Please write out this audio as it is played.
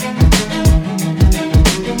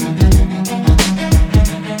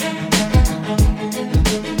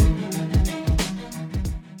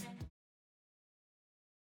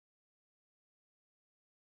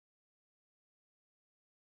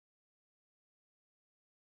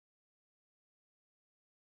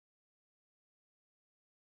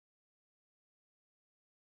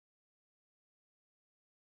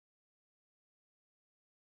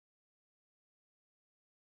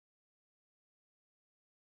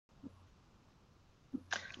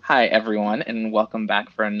Hi, everyone, and welcome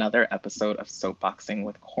back for another episode of Soapboxing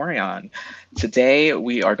with Coryon. Today,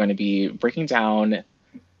 we are going to be breaking down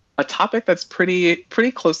a topic that's pretty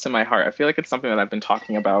close to my heart. I feel like it's something that I've been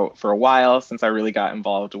talking about for a while since I really got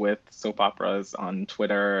involved with soap operas on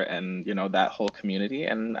Twitter and that whole community.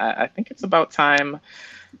 And I think it's about time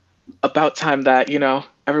that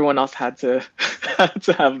everyone else had to had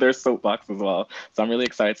to have their soapbox as well. So I'm really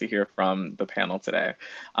excited to hear from the panel today.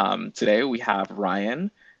 Today we have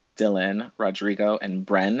Ryan, Dylan, Rodrigo, and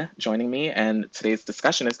Bren joining me, and today's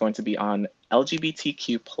discussion is going to be on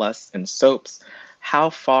LGBTQ plus and soaps. How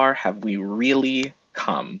far have we really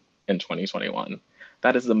come in 2021?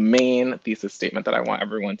 That is the main thesis statement that I want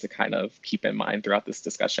everyone to kind of keep in mind throughout this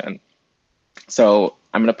discussion. So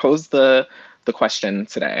I'm going to pose the question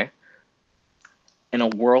today. In a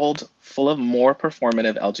world full of more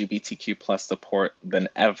performative LGBTQ plus support than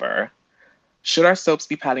ever, should our soaps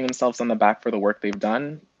be patting themselves on the back for the work they've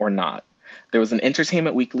done or not? There was an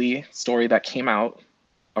Entertainment Weekly story that came out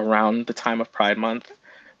around the time of Pride Month,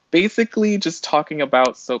 basically just talking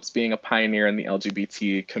about soaps being a pioneer in the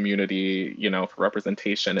LGBT community, for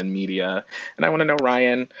representation in media. And I want to know,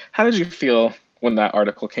 Ryan, how did you feel when that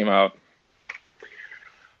article came out?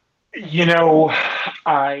 You know,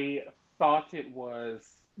 I thought it was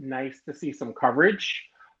nice to see some coverage.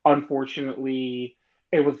 Unfortunately,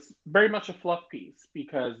 it was very much a fluff piece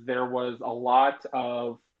because there was a lot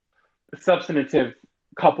of substantive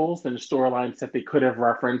couples and storylines that they could have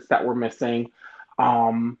referenced that were missing.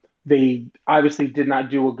 They obviously did not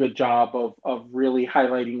do a good job of really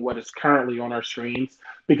highlighting what is currently on our screens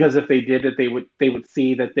because if they did it, they would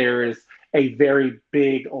see that there is a very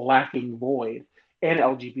big lacking void in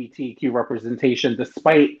LGBTQ representation,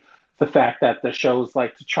 despite the fact that the shows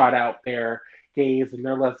like to trot out their gays and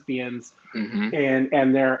their lesbians Mm-hmm.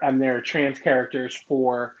 and their trans characters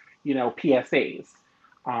for PSAs.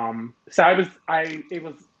 So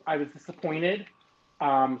I was disappointed,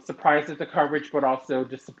 surprised at the coverage, but also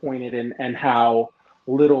disappointed in how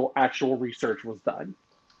little actual research was done.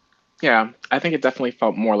 Yeah, I think it definitely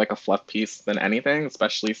felt more like a fluff piece than anything,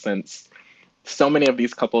 especially since so many of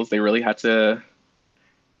these couples, they really had to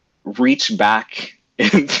reach back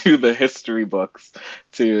into the history books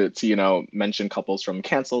to mention couples from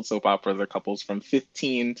canceled soap operas or couples from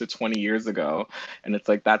 15 to 20 years ago. And it's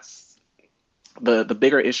like that's the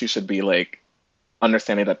bigger issue should be like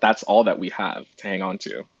understanding that that's all that we have to hang on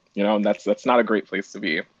to. And that's not a great place to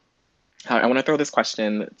be. I want to throw this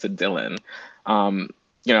question to Dylan. Um,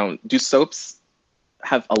 do soaps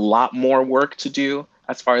have a lot more work to do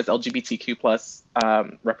as far as LGBTQ plus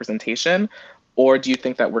representation, or do you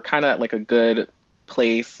think that we're kind of like a good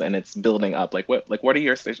place and it's building up? What are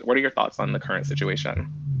your thoughts on the current situation?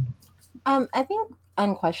 I think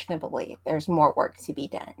unquestionably there's more work to be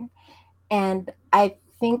done. And I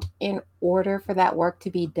think in order for that work to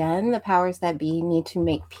be done, the powers that be need to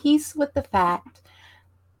make peace with the fact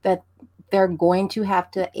that they're going to have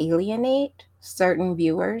to alienate certain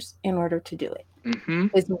viewers in order to do it. Mm-hmm.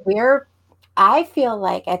 Because I feel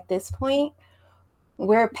like at this point,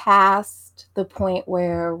 we're past the point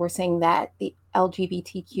where we're saying that the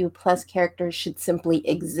LGBTQ plus characters should simply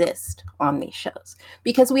exist on these shows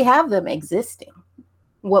because we have them existing.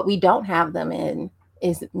 What we don't have them in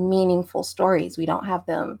is meaningful stories. We don't have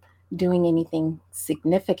them doing anything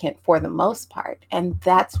significant for the most part. And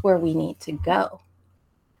that's where we need to go.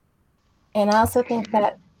 And I also think Mm-hmm.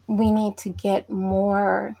 that we need to get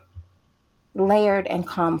more layered and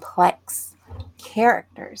complex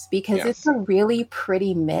characters because it's Yes. a really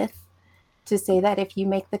pretty myth to say that if you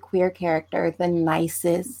make the queer character the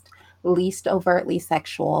nicest, least overtly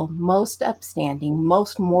sexual, most upstanding,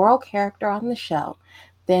 most moral character on the show,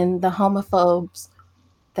 then the homophobes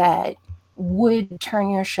that would turn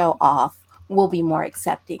your show off will be more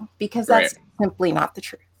accepting because Right. that's simply not the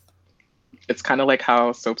truth. It's kind of like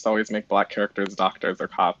how soaps always make black characters doctors or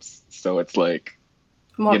cops. So it's like,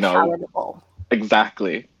 More you know, palatable.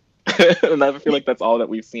 exactly. And I feel like that's all that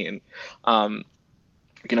we've seen. Um,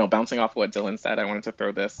 Bouncing off what Dylan said, I wanted to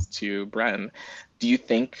throw this to Bren. Do you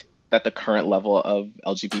think that the current level of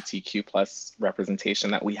LGBTQ plus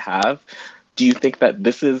representation that we have, do you think that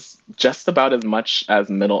this is just about as much as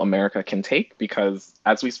middle America can take? Because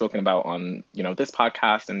as we've spoken about on, this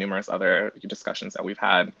podcast and numerous other discussions that we've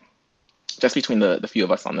had, just between the few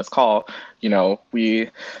of us on this call, we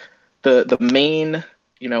the main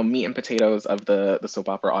meat and potatoes of the soap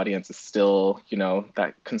opera audience is still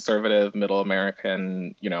that conservative middle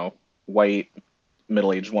American white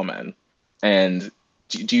middle-aged woman. And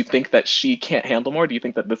do you think that she can't handle more? Do you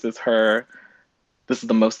think that this is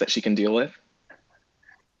the most that she can deal with?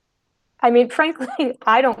 I mean, frankly,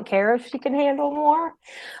 I don't care if she can handle more.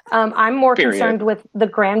 I'm more Period. concerned with the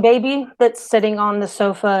grandbaby that's sitting on the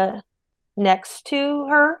sofa next to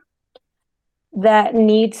her that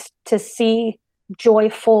needs to see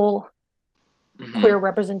joyful queer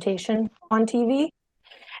representation on TV.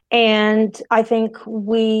 And I think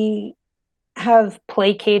we have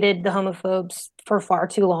placated the homophobes for far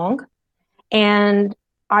too long. And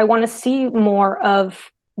I want to see more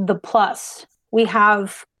of the plus. We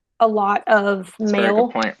have a lot of That's a very good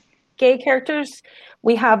male point. gay characters.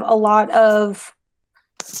 We have a lot of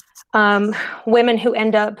women who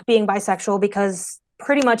end up being bisexual because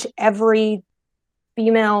pretty much every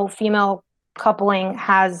female coupling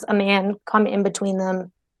has a man come in between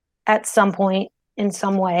them at some point in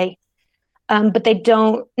some way. But they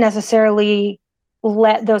don't necessarily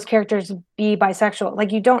let those characters be bisexual.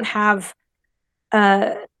 Like, you don't have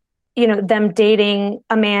them dating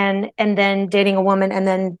a man and then dating a woman and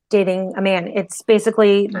then dating a man. It's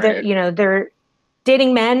basically Right. they're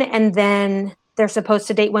dating men and then they're supposed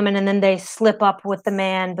to date women and then they slip up with the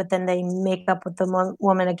man, but then they make up with the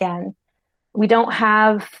woman again. We don't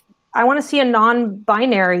have. I want to see a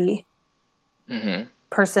non-binary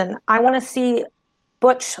person. I want to see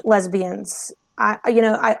butch lesbians.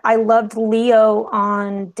 I loved Leo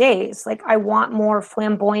on Days. Like, I want more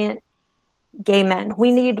flamboyant gay men.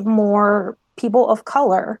 We need more people of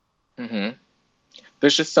color.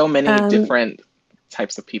 There's just so many different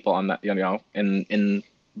types of people on that, in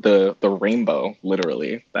the rainbow,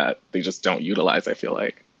 literally, that they just don't utilize, I feel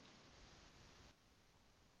like.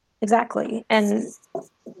 Exactly. And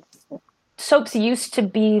soaps used to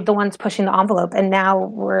be the ones pushing the envelope, and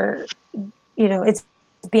now it's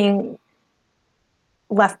being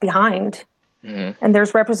left behind. And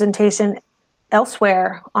there's representation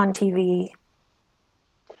elsewhere on TV.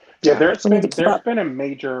 Yeah, there's been a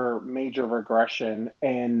major regression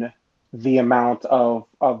in the amount of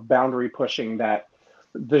boundary pushing that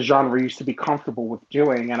the genre used to be comfortable with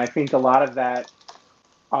doing, and I think a lot of that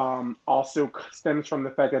also stems from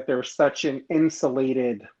the fact that there's such an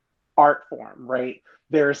insulated art form, right?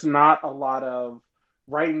 There's not a lot of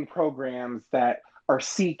writing programs that are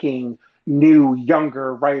seeking new,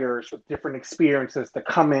 younger writers with different experiences to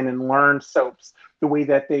come in and learn soaps the way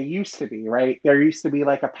that they used to be, right? There used to be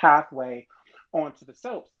like a pathway onto the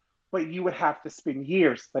soaps, but you would have to spend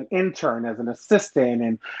years as an intern, as an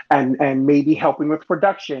assistant, and maybe helping with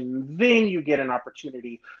production. Then you get an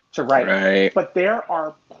opportunity to write. Right. But there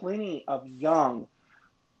are plenty of young,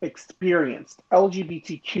 experienced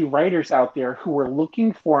LGBTQ writers out there who are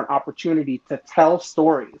looking for an opportunity to tell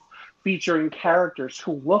stories featuring characters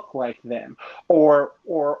who look like them, or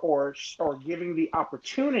giving the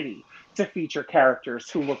opportunity to feature characters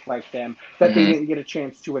who look like them that they didn't get a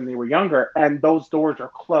chance to when they were younger, and those doors are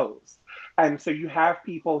closed. And so you have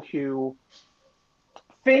people who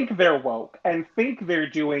think they're woke and think they're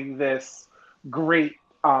doing this great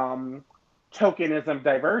tokenism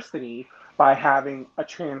diversity by having a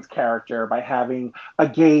trans character, by having a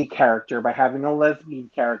gay character, by having a lesbian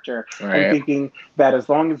character, and thinking that as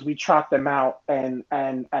long as we trot them out and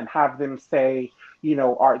have them say,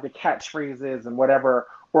 are the catchphrases and whatever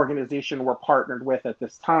organization we're partnered with at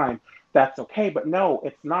this time, that's okay. But no,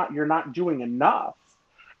 it's not. You're not doing enough.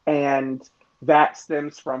 And that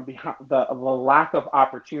stems from the lack of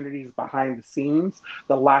opportunities behind the scenes,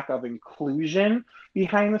 the lack of inclusion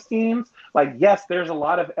behind the scenes. Like, yes, there's a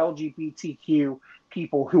lot of LGBTQ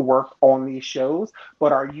people who work on these shows,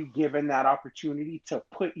 but are you given that opportunity to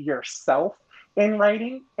put yourself in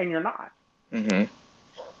writing? And you're not.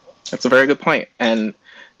 That's a very good point. And,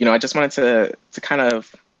 I just wanted to kind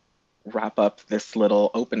of wrap up this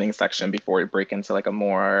little opening section before we break into like a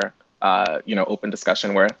more open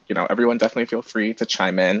discussion where, everyone definitely feel free to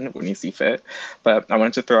chime in when you see fit. But I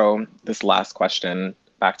wanted to throw this last question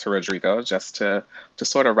back to Rodrigo just to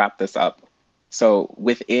sort of wrap this up. So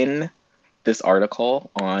within this article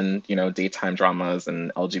on, daytime dramas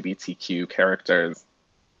and LGBTQ characters,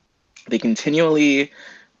 they continually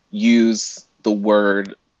use the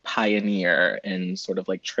word pioneer and sort of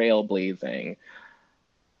like trailblazing.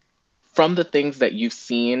 From the things that you've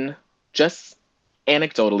seen, just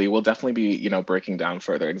anecdotally, we'll definitely be, breaking down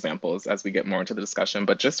further examples as we get more into the discussion,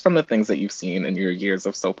 but just from the things that you've seen in your years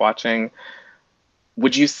of soap watching,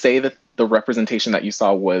 would you say that the representation that you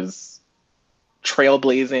saw was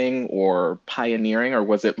trailblazing or pioneering, or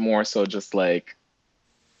was it more so just like,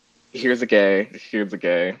 here's a gay,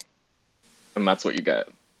 and that's what you get?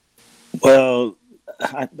 Well,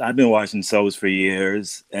 I've been watching soaps for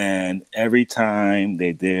years, and every time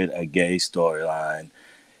they did a gay storyline,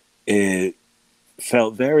 it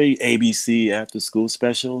felt very ABC after school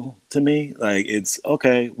special to me. Like, it's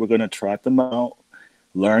okay, we're going to trot them out,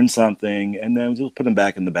 learn something, and then just put them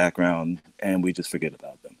back in the background and we just forget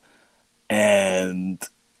about them. And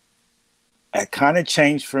it kind of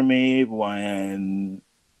changed for me when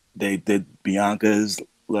they did Bianca's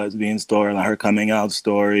lesbian story, like her coming out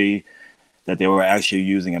story, that they were actually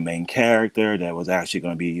using a main character that was actually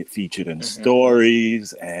going to be featured in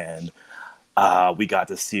stories, and we got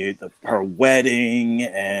to see her wedding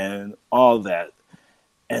and all that.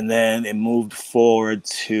 And then it moved forward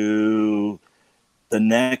to the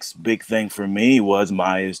next big thing for me was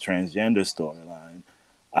Maya's transgender storyline.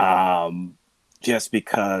 Just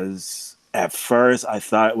because at first I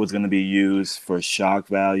thought it was going to be used for shock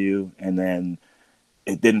value, and then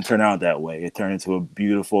it didn't turn out that way. It turned into a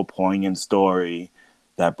beautiful, poignant story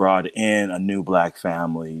that brought in a new Black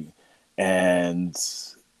family, and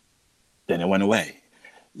then it went away.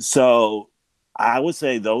 So I would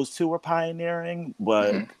say those two were pioneering,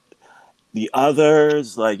 but the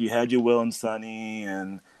others, like you had your Will and Sonny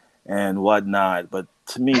and whatnot, but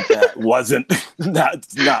to me that wasn't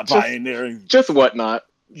not pioneering. Just whatnot.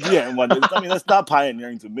 Yeah, and I mean that's not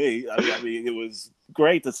pioneering to me. I mean it was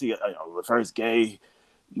great to see the first gay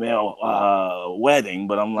male wedding,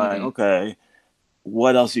 but I'm like, okay,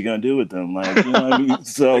 what else are you gonna do with them? Like, you know what I mean?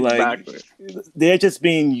 So exactly. Like they're just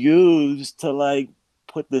being used to like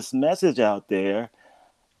put this message out there.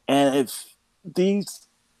 And if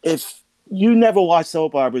you never watched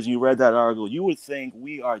soap operas and you read that article, you would think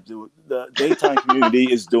the daytime community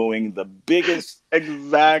is doing the biggest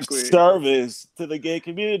service to the gay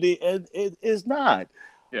community, and it is not.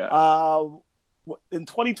 Yeah. In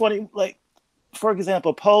 2020, like for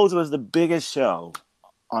example, Pose was the biggest show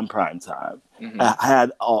on primetime. I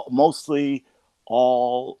had mostly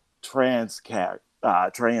all trans cast,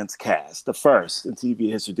 the first in TV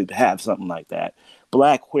history to have something like that.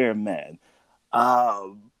 Black queer men.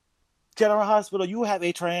 General Hospital, you have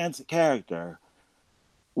a trans character.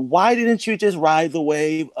 Why didn't you just ride the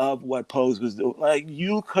wave of what Pose was doing? Like,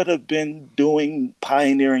 you could have been doing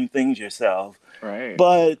pioneering things yourself. Right.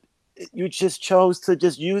 But you just chose to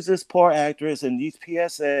just use this poor actress and these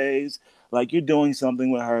PSAs like you're doing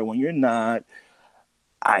something with her when you're not.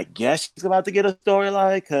 I guess she's about to get a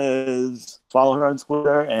storyline because follow her on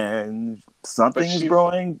Twitter and something is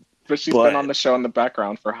brewing. But she's been on the show in the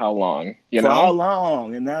background for how long? For how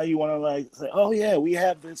long? And now you want to like say, oh yeah, we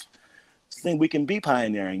have this thing we can be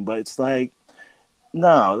pioneering. But it's like,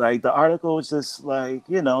 no, like the article was just like,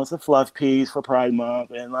 it's a fluff piece for Pride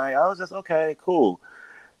Month. And like, I was just, okay, cool.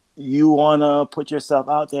 You want to put yourself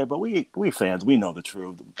out there, but we fans, we know the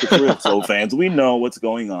truth. The real soul fans, we know what's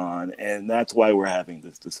going on, and that's why we're having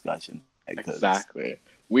this discussion. Exactly.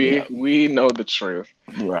 We know the truth.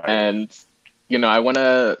 Right. And, I want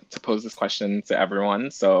to pose this question to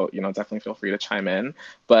everyone, so, definitely feel free to chime in.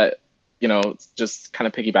 But, just kind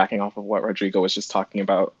of piggybacking off of what Rodrigo was just talking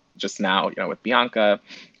about just now, with Bianca,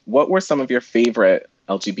 what were some of your favorite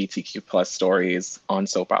LGBTQ plus stories on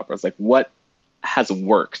soap operas? Like, what has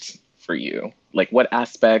worked for you? Like what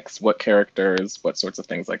aspects, what characters, what sorts of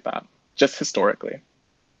things like that, just historically?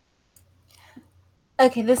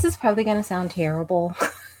 Okay, this is probably going to sound terrible,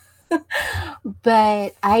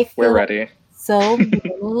 but I feel we're ready. So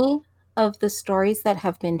many of the stories that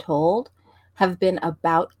have been told have been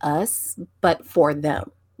about us, but for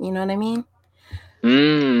them. You know what I mean?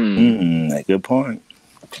 Good point.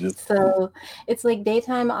 So it's like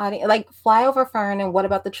daytime audience, like Flyover Fern and What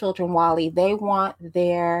About the Children, Wally, they want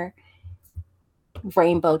their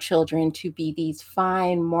rainbow children to be these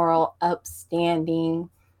fine, moral, upstanding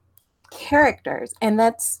characters. And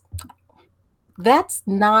that's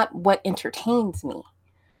not what entertains me.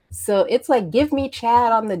 So it's like, give me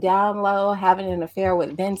Chad on the down low, having an affair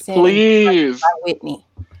with Vincent. Please. And Whitney.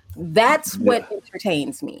 That's what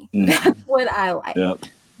entertains me. That's what I like. Yep.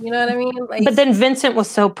 You know what I mean? Like, but then Vincent was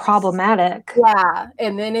so problematic. Yeah,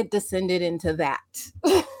 and then it descended into that.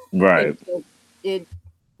 Right. It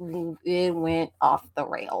went off the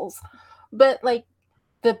rails. But like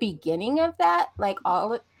the beginning of that, like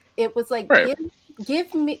it was like right.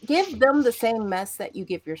 give them the same mess that you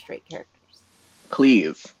give your straight characters.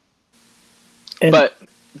 Please. But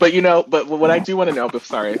what I do want to know,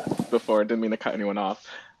 before I didn't mean to cut anyone off,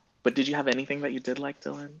 but did you have anything that you did like,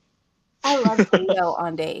 Dylan? I love Leo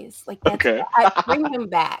on Days. Like that's okay. I bring him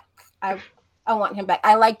back. I want him back.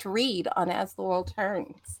 I liked Reed on As the World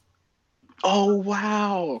Turns. Oh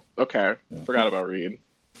wow. Okay. Forgot about Reed.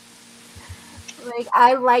 Like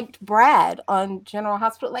I liked Brad on General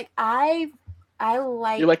Hospital. Like I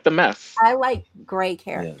like. You like the mess. I like gray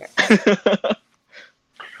characters. Yes.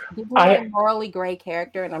 Give me a morally gray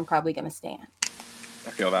character, and I'm probably gonna stand. I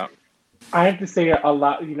feel that. I have to say a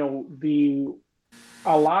lot,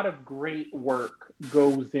 a lot of great work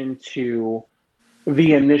goes into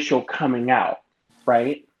the initial coming out,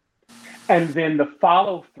 right? And then the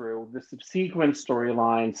follow through, the subsequent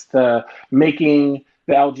storylines, the making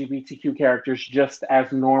the LGBTQ characters just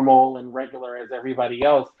as normal and regular as everybody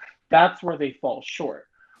else, that's where they fall short.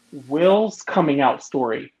 Will's coming out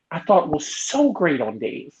story, I thought was so great on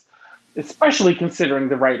Days, especially considering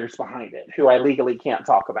the writers behind it, who I legally can't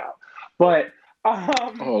talk about. But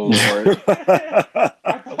Oh Lord.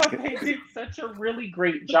 I thought they did such a really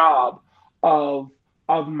great job of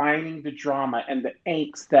mining the drama and the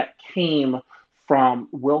angst that came from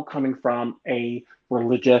Will coming from a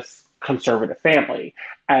religious conservative family,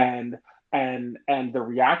 and the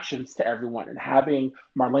reactions to everyone, and having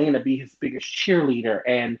Marlena be his biggest cheerleader,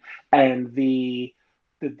 and the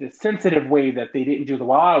sensitive way that they didn't do the,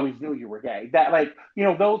 well, I always knew you were gay, that, like,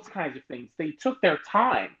 those kinds of things, they took their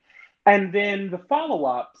time. And then the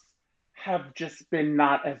follow-ups have just been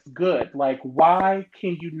not as good. Like, why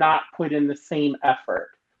can you not put in the same effort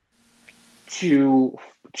to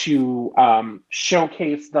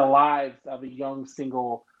showcase the lives of a young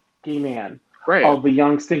single gay man, Right. of a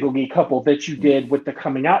young single gay couple, that you did with the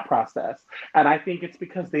coming out process? And I think it's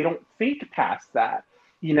because they don't think past that.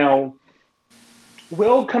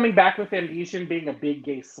 Will coming back with amnesia and being a big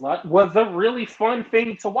gay slut was a really fun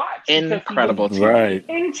thing to watch. Incredible TV. Right.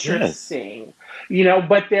 Interesting,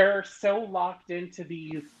 but they're so locked into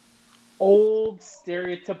these old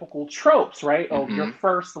stereotypical tropes, right? Oh, your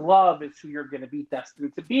first love is who you're going to be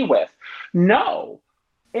destined to be with. No,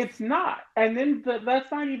 it's not. And then let's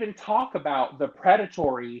not even talk about the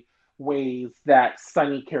predatory ways that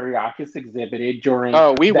Sonny Kiriakis exhibited during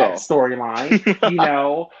that storyline.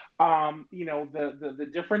 The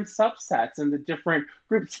different subsets and the different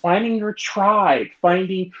groups, finding your tribe,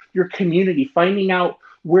 finding your community, finding out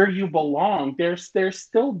where you belong. There's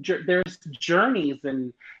still journeys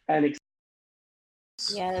and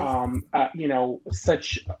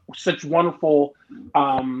such wonderful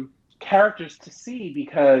characters to see,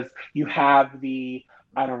 because you have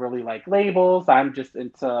I don't really like labels. I'm just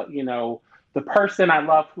into, the person I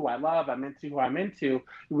love, who I love. I'm into who I'm into.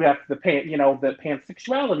 We have the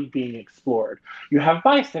pansexuality being explored. You have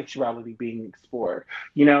bisexuality being explored.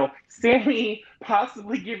 Sammy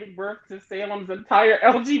possibly giving birth to Salem's entire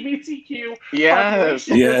LGBTQ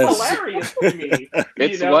population is hilarious to me.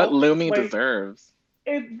 It's what Lumi deserves.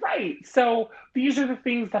 Right. So these are the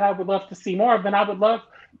things that I would love to see more of. And I would love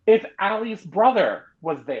if Allie's brother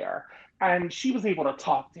was there and she was able to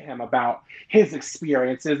talk to him about his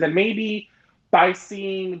experiences, and maybe by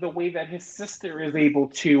seeing the way that his sister is able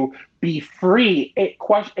to be free,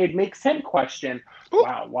 it makes him question,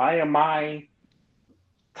 wow, why am I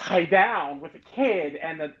tied down with a kid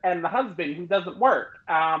and the husband who doesn't work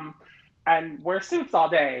and wear suits all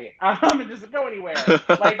day and doesn't go anywhere?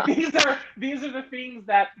 Like, these are the things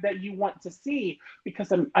that you want to see,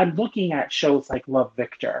 because I'm looking at shows like Love,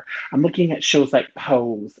 Victor. I'm looking at shows like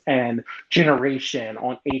Pose and Generation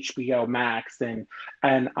on HBO Max, and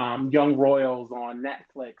Young Royals on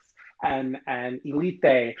Netflix, and Elite,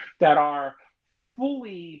 that are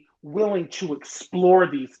fully willing to explore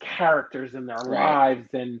these characters in their lives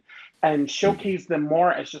and showcase them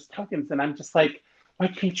more as just tokens. And I'm just like, why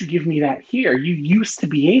can't you give me that here? You used to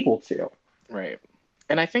be able to. Right.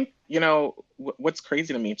 And I think, what's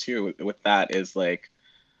crazy to me too with that is, like,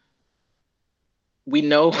 we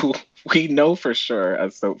know for sure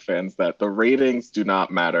as soap fans that the ratings do not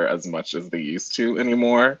matter as much as they used to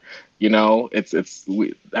anymore.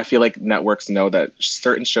 I feel like networks know that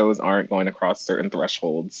certain shows aren't going to cross certain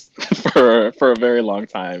thresholds for a very long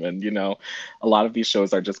time. And, a lot of these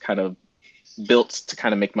shows are just kind of built to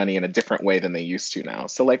kind of make money in a different way than they used to now.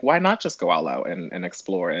 So, like, why not just go all out and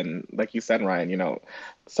explore? And like you said, Ryan,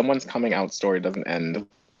 someone's coming out story doesn't end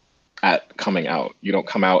at coming out. You don't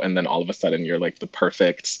come out and then all of a sudden you're like the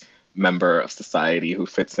perfect member of society who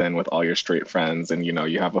fits in with all your straight friends, and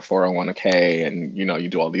you have a 401k, and you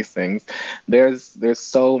do all these things. There's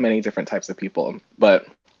so many different types of people. But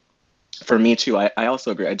for me too, I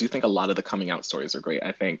also agree. I do think a lot of the coming out stories are great.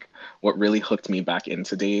 I think what really hooked me back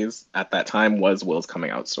into Days at that time was Will's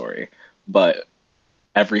coming out story. But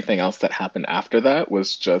everything else that happened after that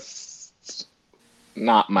was just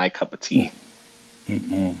not my cup of tea.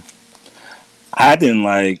 Mm-mm. I didn't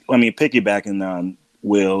piggybacking on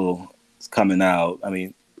Will's coming out.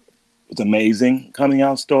 It's amazing coming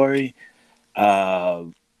out story.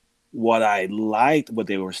 What I liked, what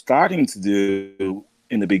they were starting to do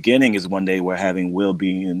in the beginning, is when they were having Will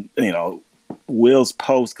being, Will's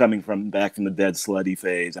post coming back from the dead slutty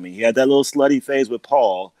phase. He had that little slutty phase with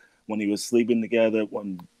Paul, when he was sleeping together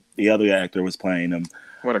when the other actor was playing him.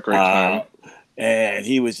 What a great time. And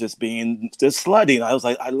he was just being just slutty. And I was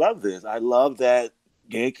like, I love this. I love that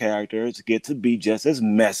gay characters get to be just as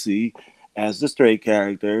messy as the straight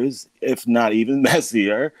characters, if not even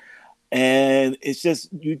messier. And it's just,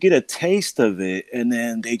 you get a taste of it and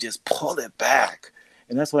then they just pull it back.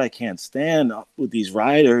 And that's what I can't stand with these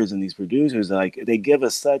writers and these producers. Like, they give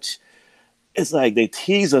us such, it's like they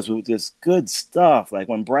tease us with this good stuff. Like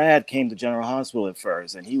when Brad came to General Hospital at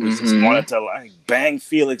first and he was just wanted to like bang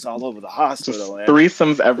Felix all over the hospital. Just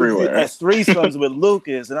threesomes everywhere. Threesomes with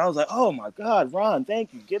Lucas. And I was like, oh my God, Ron,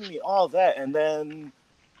 thank you. Give me all that. And then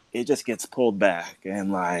it just gets pulled back.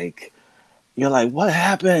 And like, you're like, what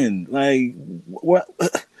happened? Like, what?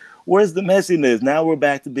 Where's the messiness? Now we're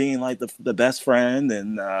back to being like the best friend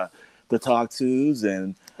and the talk tos.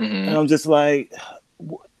 And I'm just like,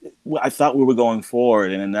 I thought we were going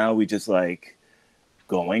forward, and now we just like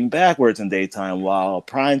going backwards in daytime, while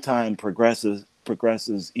primetime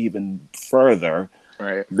progresses even further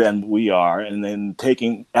than we are, and then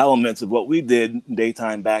taking elements of what we did in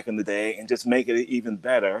daytime back in the day and just make it even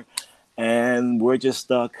better. And we're just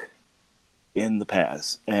stuck in the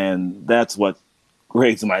past, and that's what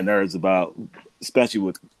grates my nerves about, especially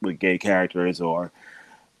with gay characters or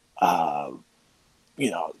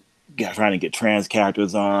trying to get trans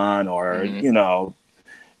characters on, or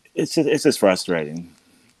it's just frustrating.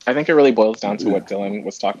 I think it really boils down to what Dylan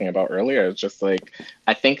was talking about earlier. It's just like,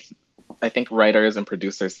 I think writers and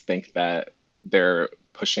producers think that they're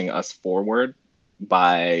pushing us forward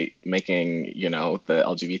by making, the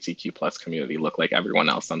LGBTQ plus community look like everyone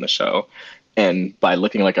else on the show. And by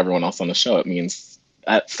looking like everyone else on the show, it means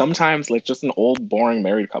sometimes like just an old boring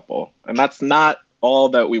married couple. And that's not all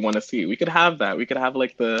that we want to see. We could have that. We could have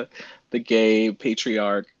like the gay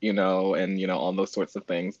patriarch, and all those sorts of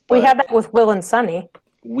things. But we had that with Will and Sunny.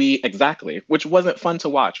 Exactly, which wasn't fun to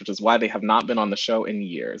watch, which is why they have not been on the show in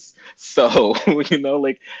years. So,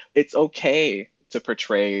 like, it's okay to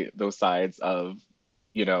portray those sides of,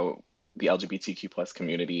 the LGBTQ plus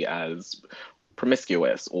community as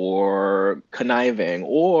promiscuous or conniving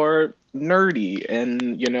or nerdy and,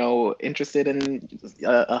 interested in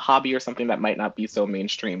a hobby or something that might not be so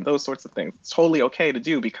mainstream. Those sorts of things. It's totally okay to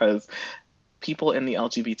do, because people in the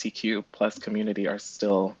LGBTQ plus community are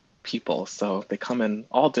still people. So they come in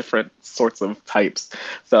all different sorts of types.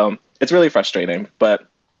 So it's really frustrating. But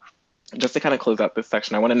just to kind of close out this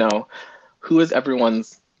section, I want to know, who is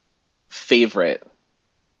everyone's favorite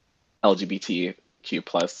LGBTQ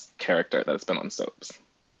plus character that has been on soaps?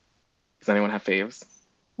 Does anyone have faves?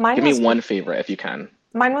 Give me one favorite if you can.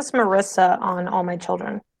 Mine was Marissa on All My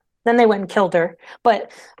Children. Then they went and killed her.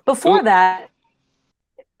 But before that,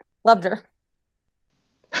 loved her.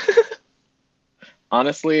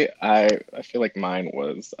 Honestly, I feel like mine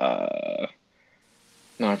was no,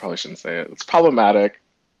 I probably shouldn't say it. It's problematic.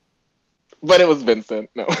 But it was Vincent.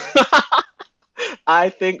 No. I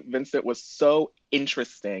think Vincent was so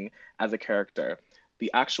interesting as a character.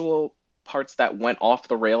 The actual parts that went off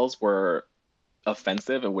the rails were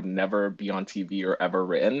offensive and would never be on TV or ever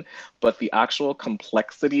written, but the actual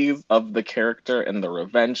complexities of the character and the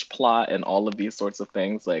revenge plot and all of these sorts of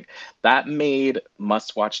things, like, that made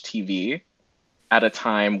must-watch TV at a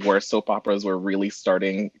time where soap operas were really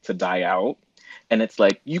starting to die out. And it's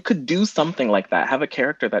like, you could do something like that, have a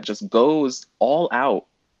character that just goes all out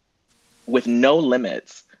with no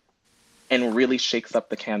limits and really shakes up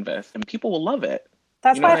the canvas, and people will love it.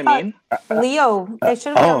 That's why I mean? Leo, they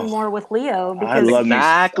should have done more with Leo, because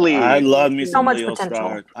I love me so some much Leo potential.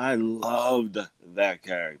 Stark. I loved that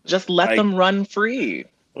character. Just let them run free.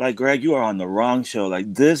 Like, Greg, you are on the wrong show.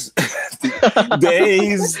 Like, this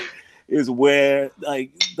Days is where,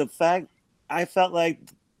 like, the fact, I felt like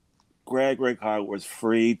Greg Ricard was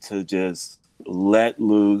free to just let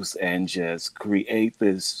loose and just create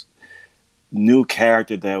this new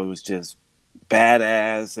character that was just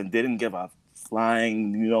badass and didn't give a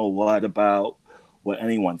flying, what about what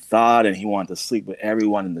anyone thought, and he wanted to sleep with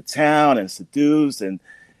everyone in the town and seduce, and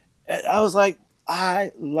I was like,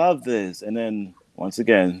 I love this. And then once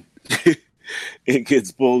again, it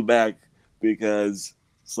gets pulled back because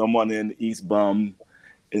someone in East Bum,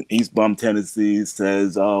 Tennessee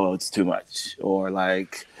says, oh, it's too much, or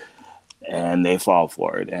like, and they fall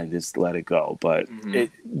for it and just let it go. But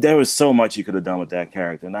there was so much you could have done with that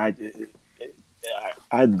character, and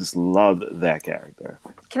I just love that character.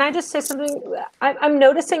 Can I just say something? I'm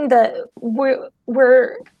noticing that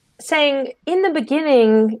we're saying in the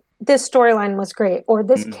beginning this storyline was great, or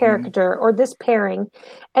this character, or this pairing,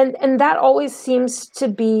 and that always seems to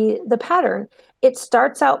be the pattern. It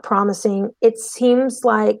starts out promising. It seems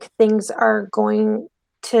like things are going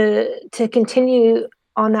to continue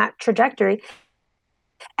on that trajectory,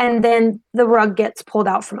 and then the rug gets pulled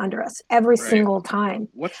out from under us every single time.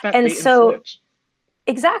 What's that and bait and so switch?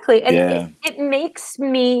 Exactly, and it makes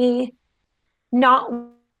me not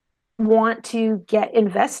want to get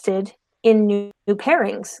invested in new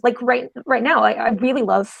pairings. Like right now, I really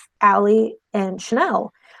love Allie and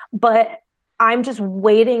Chanel, but I'm just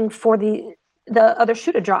waiting for the other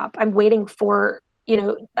shoe to drop. I'm waiting for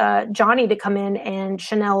Johnny to come in and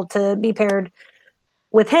Chanel to be paired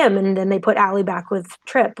with him, and then they put Allie back with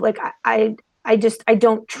Trip. Like I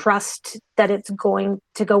don't trust that it's going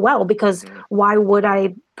to go well, because why would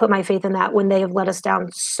I put my faith in that when they have let us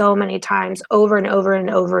down so many times over and over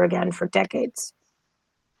and over again for decades?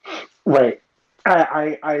 Right.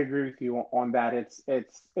 I agree with you on that.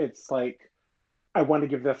 It's like, I want to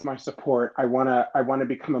give this my support. I want to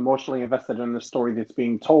become emotionally invested in the story that's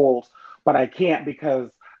being told, but I can't, because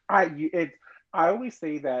I always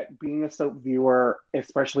say that being a soap viewer,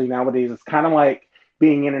 especially nowadays, is kind of like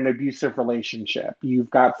being in an abusive relationship. You've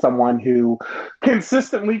got someone who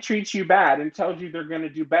consistently treats you bad and tells you they're going to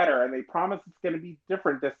do better, and they promise it's going to be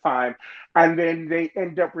different this time, and then they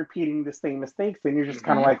end up repeating the same mistakes, and you're just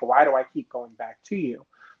kind of like, why do I keep going back to you?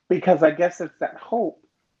 Because I guess it's that hope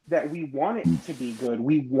that we want it to be good.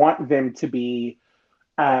 We want them to be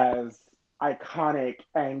as iconic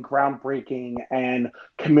and groundbreaking and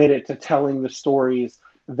committed to telling the stories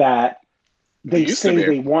that they say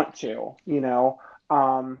they want to,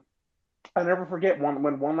 I'll never forget when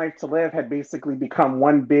One Life to Live had basically become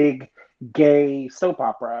one big gay soap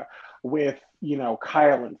opera with,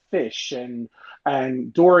 Kyle and Fish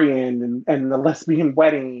and Dorian and the lesbian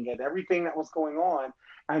wedding and everything that was going on.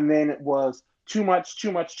 And then it was too much,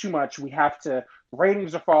 too much, too much. We have to,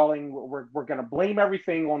 ratings are falling. We're going to blame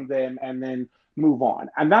everything on them and then move on.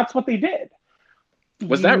 And that's what they did.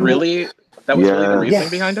 Was that really the reasoning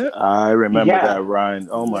behind it? I remember that, Ryan.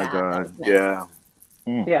 Oh my God. Yeah.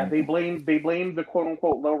 Yeah, they blamed the quote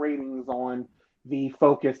unquote low ratings on the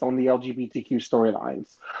focus on the LGBTQ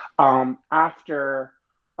storylines. After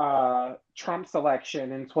Trump's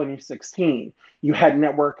election in 2016, you had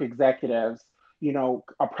network executives,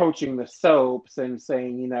 approaching the soaps and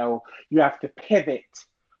saying, you have to pivot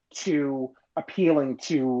to appealing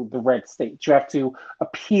to the red states. You have to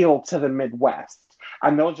appeal to the Midwest.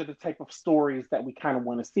 And those are the type of stories that we kind of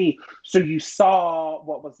want to see. So you saw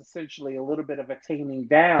what was essentially a little bit of a taming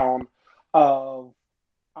down of,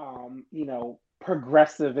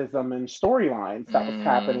 progressivism and storylines that was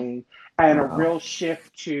happening, and a real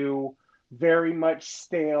shift to very much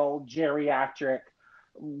stale, geriatric,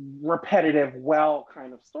 repetitive,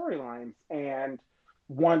 kind of storylines. And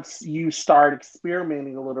once you start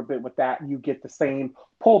experimenting a little bit with that, you get the same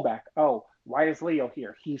pullback. Oh, why is Leo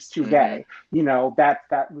here? He's too gay.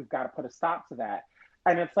 That we've got to put a stop to that.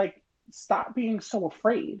 And it's like, stop being so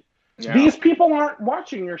afraid. Yeah. These people aren't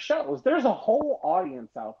watching your shows. There's a whole audience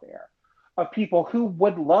out there of people who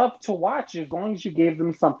would love to watch, as long as you gave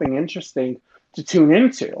them something interesting to tune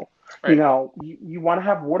into. Right. You want to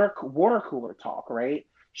have water cooler talk, right?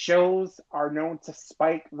 Shows are known to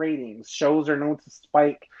spike ratings. Shows are known to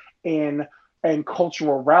spike in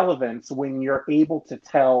cultural relevance when you're able to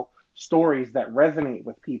tell stories that resonate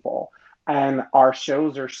with people. And our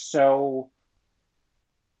shows are so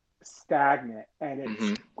stagnant, and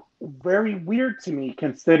it's very weird to me,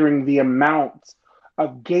 considering the amount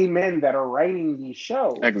of gay men that are writing these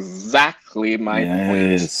shows. Exactly my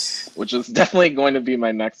point, which is definitely going to be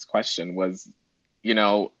my next question. Was,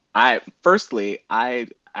 I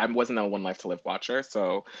wasn't a One Life to Live watcher,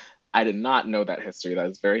 so I did not know that history. That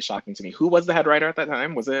is very shocking to me. Who was the head writer at that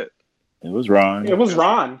time? Was it? It was Ron. It was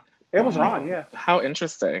Ron. It was Ron, yeah. How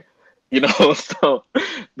interesting. So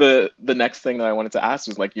the next thing that I wanted to ask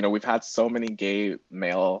was, like, we've had so many gay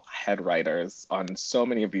male head writers on so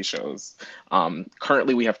many of these shows.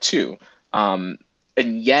 Currently we have 2. And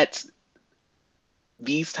yet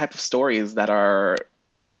these type of stories that are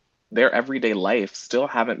their everyday life still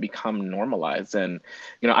haven't become normalized. And,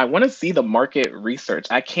 I want to see the market research.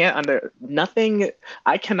 I cannot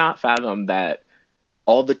fathom that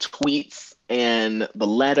all the tweets and the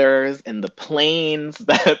letters and the planes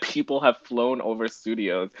that people have flown over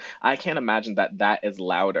studios, I can't imagine that is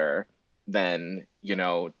louder than,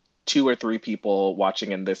 2 or 3 people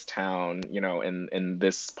watching in this town, in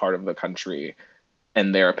this part of the country,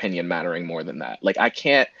 and their opinion mattering more than that. Like,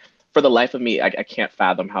 for the life of me, I can't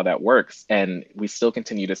fathom how that works. And we still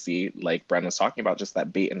continue to see, like Bren was talking about, just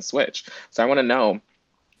that bait and switch. So I want to know,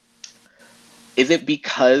 is it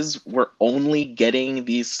because we're only getting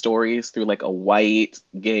these stories through, like, a white,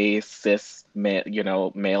 gay, cis,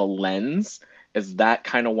 male lens? Is that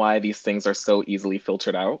kind of why these things are so easily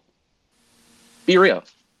filtered out? Be real.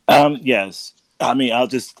 Yes. I mean, I'll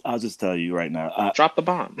just tell you right now. Drop the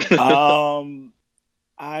bomb.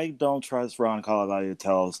 I don't trust Ron Carlivati to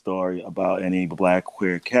tell a story about any Black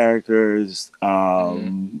queer characters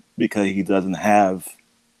because he doesn't have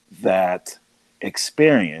that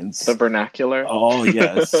experience. The vernacular. Oh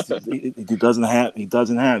yes, he doesn't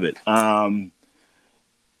have it.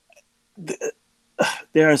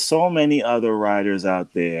 There are so many other writers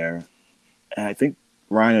out there, and I think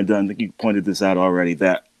Ryan or Dunn, I think you pointed this out already,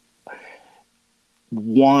 that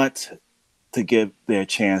want to give their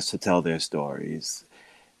chance to tell their stories.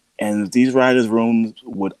 And if these writers' rooms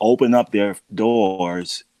would open up their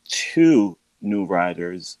doors to new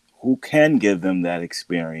writers who can give them that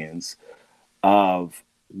experience of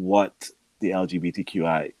what the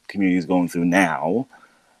LGBTQI community is going through now,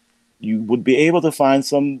 you would be able to find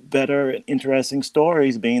some better and interesting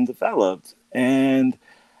stories being developed. And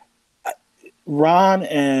Ron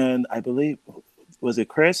and I believe, was it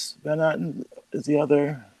Chris Van Otten is the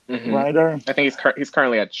other writer? I think he's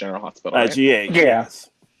currently at General Hospital. Right? GH, Yeah. yes.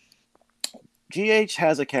 GH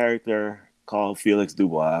has a character called Felix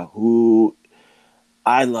Dubois, who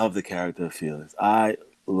I love the character of Felix. I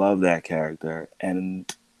love that character. And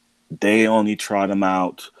they only trot him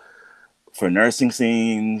out for nursing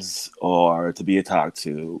scenes or to be a talk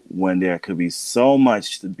to when there could be so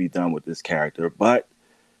much to be done with this character. But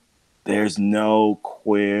there's no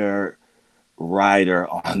queer writer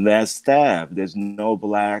on that staff. There's no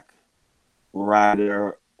Black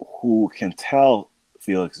writer who can tell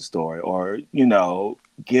Felix's story or,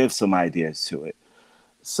 give some ideas to it.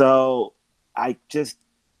 So I just,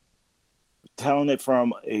 telling it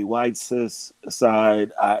from a white cis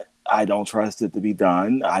side, I don't trust it to be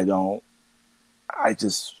done. That's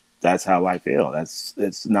how I feel.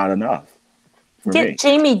 It's not enough for Get me.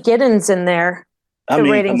 Jamie Giddens in there. The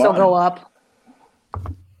ratings will go up.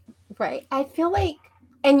 Right. I feel like,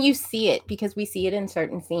 and you see it because we see it in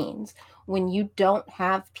certain scenes, when you don't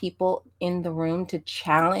have people in the room to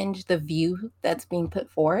challenge the view that's being put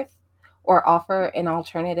forth or offer an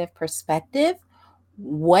alternative perspective,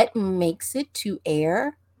 what makes it to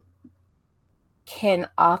air can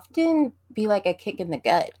often be like a kick in the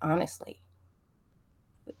gut, honestly.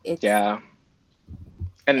 Yeah.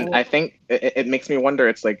 And I think it makes me wonder,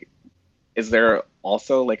 it's like, is there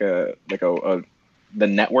also like the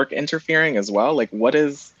network interfering as well? Like, what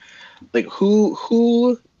is, like,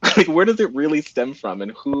 who like, where does it really stem from,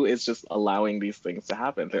 and who is just allowing these things to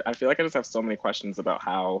happen? I feel like I just have so many questions about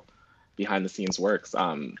how behind the scenes works.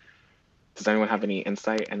 Does anyone have any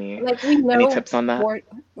insight, any tips on that?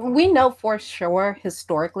 We know for sure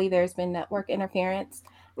historically there's been network interference,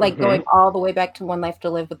 like going all the way back to One Life to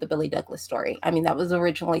Live with the Billy Douglas story. I mean, that was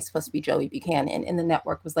originally supposed to be Joey Buchanan, and the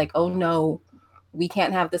network was like, oh no, we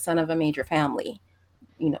can't have the son of a major family,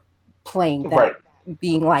 playing that,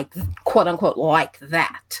 being like, quote unquote, like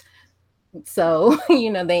that. So,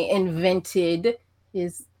 they invented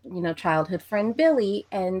his, childhood friend Billy,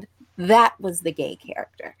 and that was the gay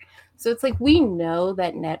character. So it's like, we know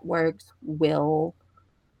that networks will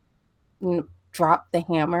drop the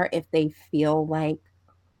hammer if they feel like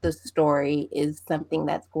the story is something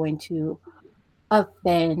that's going to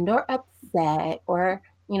offend or upset or,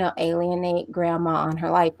 alienate grandma on her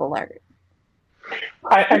life alert.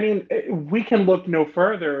 I mean, we can look no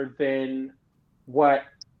further than what,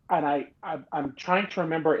 and I'm trying to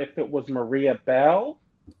remember if it was Maria Bell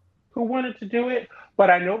who wanted to do it, but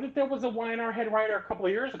I know that there was a Y&R head writer a couple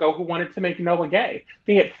of years ago who wanted to make Noah gay.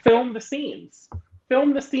 They had filmed the scenes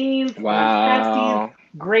on Cassie's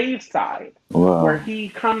graveside where he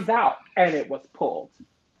comes out, and it was pulled.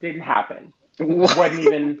 Didn't happen. Wasn't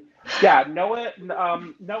even. Yeah,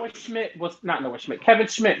 Kevin Schmidt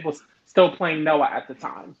was still playing Noah at the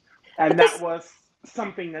time, and that was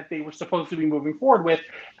something that they were supposed to be moving forward with,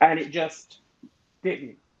 and it just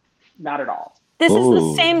didn't. Not at all. This is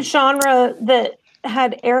the same genre that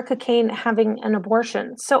had Erica Kane having an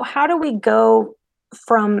abortion. So how do we go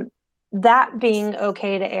from that being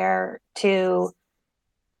okay to air to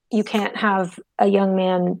you can't have a young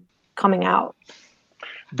man coming out?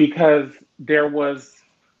 Because there was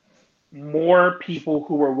more people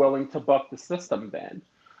who were willing to buck the system then.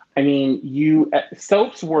 I mean,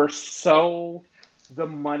 soaps were so the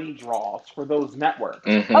money draws for those networks.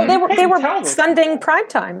 Oh, they were Sunding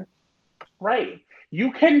primetime. Right.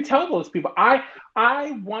 You can tell those people. I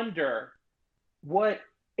wonder what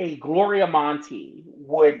a Gloria Monty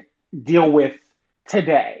would deal with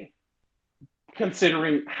today,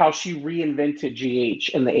 considering how she reinvented GH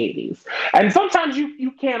in the 80s. And sometimes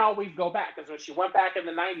you can't always go back, because when she went back in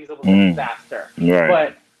the 90s, it was a disaster. Right.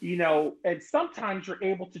 But and sometimes you're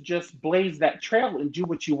able to just blaze that trail and do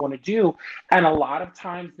what you want to do. And a lot of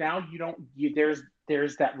times now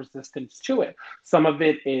there's that resistance to it. Some of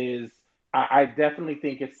it is, I definitely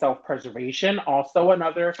think it's self-preservation. I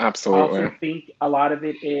Absolutely. also think a lot of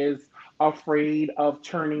it is afraid of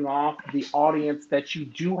turning off the audience that you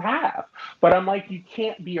do have. But I'm like, you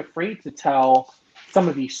can't be afraid to tell some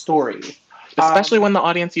of these stories. Especially Um, when the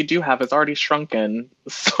audience you do have is already shrunken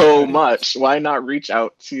so much. Why not reach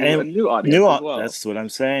out to a And new audience as well? that's what I'm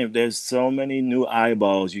saying. There's so many new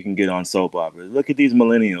eyeballs you can get on soap operas. Look at these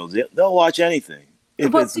millennials. They'll watch anything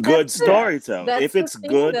if Well, it's see, good yeah. storytelling. that's If the it's thing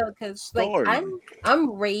good though, because like story.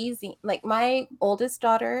 I'm raising, like, my oldest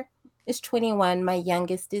daughter is 21, my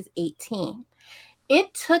youngest is 18.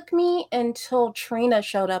 It took me until Trina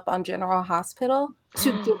showed up on General Hospital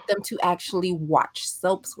to get them to actually watch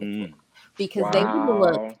soaps with me, Mm. because they would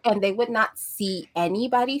look Wow. and they would not see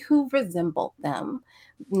anybody who resembled them.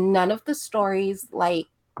 None of the stories, like,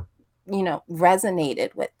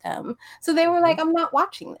 resonated with them. So they were like, I'm not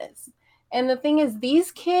watching this. And the thing is,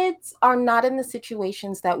 these kids are not in the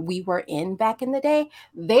situations that we were in back in the day.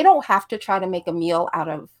 They don't have to try to make a meal out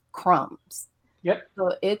of crumbs. Yep.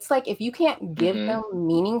 So it's like, if you can't give them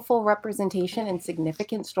meaningful representation and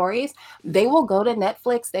significant stories, they will go to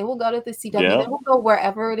Netflix, they will go to the CW, Yeah, they will go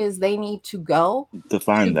wherever it is they need to go to to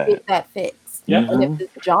find that. get that fix. Yep. And if Mhm. this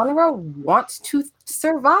genre wants to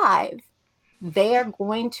survive, they are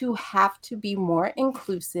going to have to be more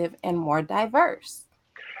inclusive and more diverse.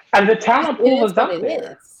 And the It talent pool is is what out it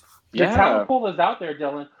there. is. The Yeah. talent pool is out there,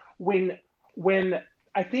 Dylan. When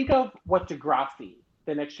I think of what Degrassi,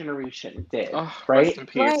 The Next Generation, did, Oh, rest right? in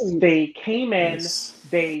peace. Right. They came in, Yes.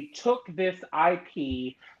 they took this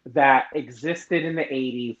IP that existed in the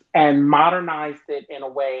 80s and modernized it in a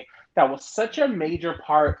way that was such a major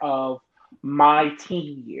part of my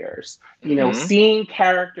teen years. Hmm. Seeing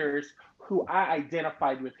characters who I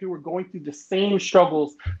identified with, who were going through the same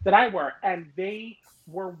struggles that I were, and they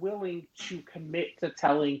were willing to commit to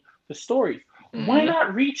telling the stories. Why Hmm.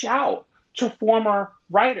 not reach out to former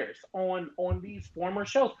writers on these former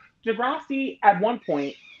shows? Degrassi, at one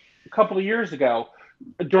point, a couple of years ago,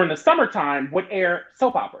 during the summertime, would air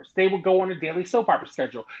soap operas. They would go on a daily soap opera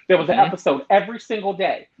schedule. There was an Hmm. episode every single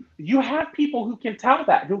day. You have people who can tell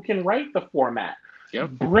that, who can write the format.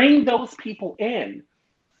 Yep. Bring those people in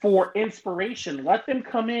for inspiration. Let them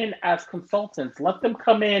come in as consultants. Let them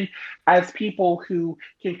come in as people who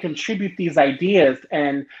can contribute these ideas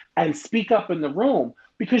and speak up in the room,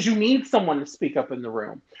 because you need someone to speak up in the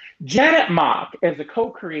room. Janet Mock is a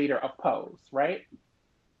co-creator of Pose, right? Hmm.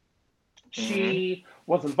 She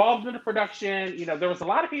was involved in the production. There was a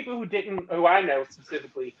lot of people who I know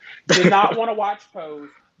specifically, did not want to watch Pose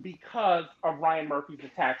because of Ryan Murphy's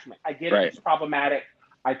attachment. I get it; Right. it's problematic.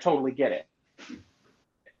 I totally get it.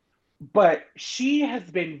 But she has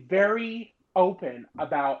been very open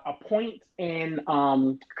about a point in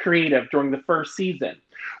creative during the first season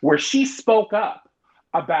where she spoke up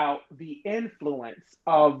about the influence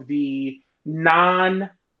of the non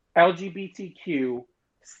LGBTQ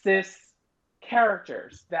cis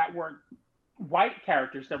characters that were white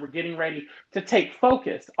characters that were getting ready to take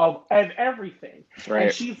focus of everything. And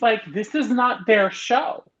Right. she's like, this is not their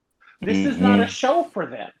show. This is not a Hmm. show for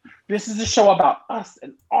them. This is a show about us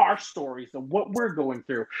and our stories and what we're going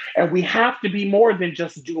through. And we have to be more than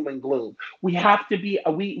just doom and gloom. We have to be,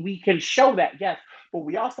 we can show that, yes, but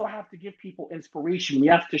we also have to give people inspiration. We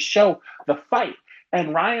have to show the fight.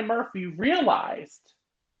 And Ryan Murphy realized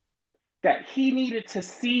that he needed to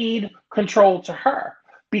cede control to her,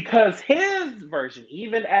 because his version,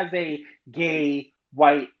 even as a gay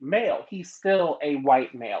white male, he's still a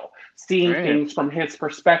white male, seeing Right. things from his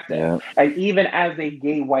perspective. Yeah. And even as a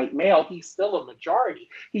gay white male, he's still a majority.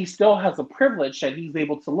 He still has a privilege that he's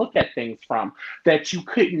able to look at things from that you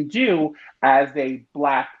couldn't do as a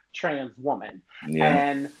black trans woman. Yeah.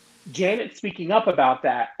 And Janet speaking up about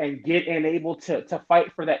that and able to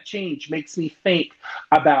fight for that change makes me think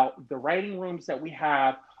about the writing rooms that we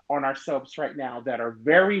have on our soaps right now that are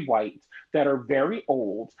very white, that are very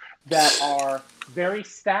old, that are very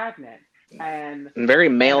stagnant, and And very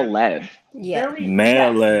male and led. Yeah. yes,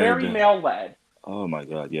 Male very led. male led. Oh my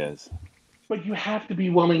God. Yes. But you have to be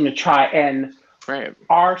willing to try. And Right.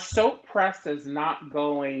 our soap press is not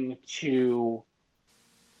going to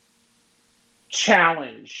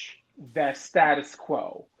challenge the status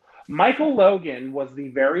quo. Michael Logan was the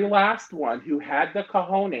very last one who had the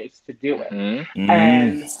cojones to do it. Hmm. Hmm.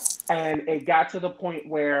 And it got to the point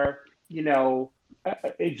where,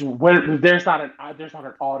 it's where there's not an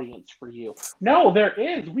audience for you. No, there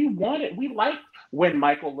is. We want it. We like when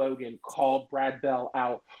Michael Logan called Brad Bell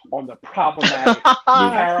out on the problematic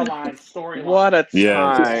Caroline storyline. What a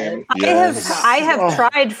Yes. time. I have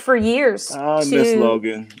tried for years Miss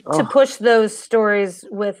Logan. to push those stories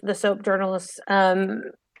with the soap journalists,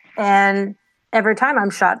 and every time I'm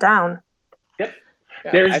shot down. Yep.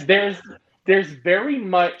 Yeah, There's very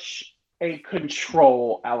much a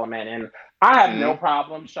control element, and I have no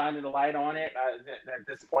problem shining the light on it. At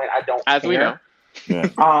this point, I don't as care. we know.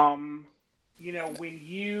 Yeah. You know,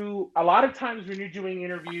 a lot of times when you're doing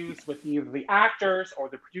interviews with either the actors or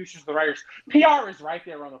the producers, the writers, PR is right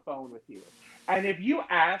there on the phone with you. And if you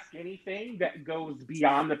ask anything that goes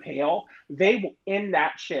beyond the pale, they will end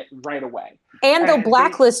that shit right away. And they'll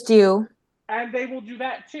blacklist you. And they will do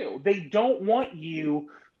that too. They don't want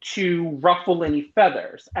you to ruffle any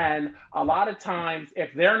feathers. And a lot of times,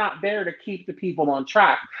 if they're not there to keep the people on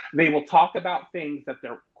track, they will talk about things that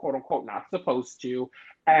they're quote unquote not supposed to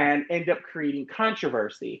and end up creating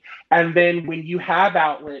controversy. And then when you have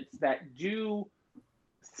outlets that do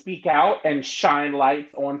speak out and shine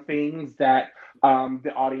lights on things that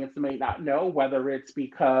the audience may not know, whether it's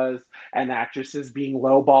because an actress is being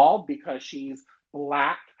lowballed because she's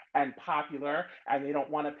Black and popular and they don't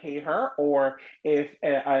want to pay her, or if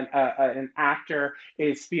an actor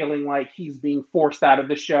is feeling like he's being forced out of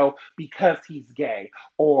the show because he's gay,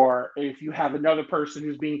 or if you have another person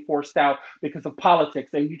who's being forced out because of politics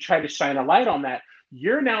and you try to shine a light on that,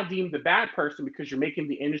 you're now deemed the bad person because you're making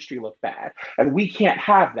the industry look bad. And we can't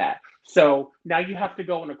have that. So now you have to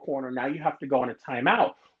go in a corner. Now you have to go on a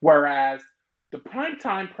timeout. Whereas the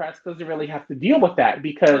primetime press doesn't really have to deal with that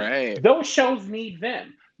because those shows need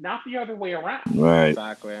them, not the other way around. Right.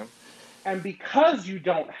 Exactly. And because you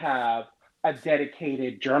don't have a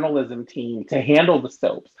dedicated journalism team to handle the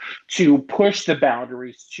soaps, to push the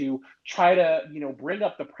boundaries, to try to, bring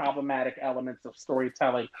up the problematic elements of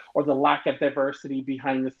storytelling or the lack of diversity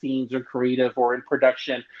behind the scenes or creative or in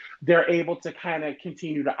production, they're able to kind of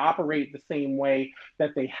continue to operate the same way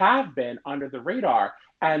that they have been under the radar.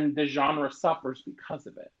 And the genre suffers because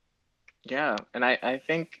of it. Yeah. And I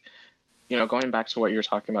think, going back to what you were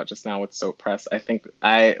talking about just now with Soap Press, I think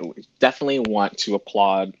I definitely want to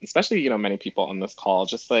applaud, especially, many people on this call,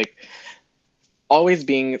 just like always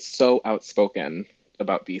being so outspoken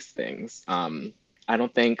about these things. I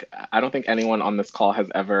don't think anyone on this call has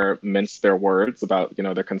ever minced their words about,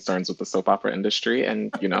 their concerns with the soap opera industry.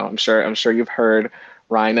 And, I'm sure you've heard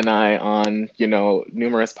Ryan and I on,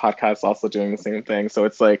 numerous podcasts also doing the same thing. So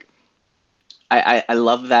it's like, I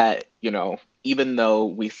love that, even though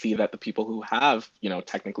we see that the people who have,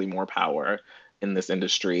 technically more power in this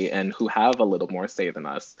industry and who have a little more say than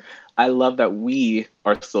us, I love that we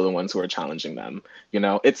are still the ones who are challenging them.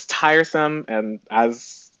 It's tiresome, and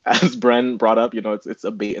as Bren brought up, it's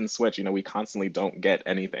a bait and switch. We constantly don't get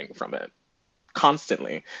anything from it,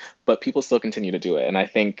 constantly, but people still continue to do it, and I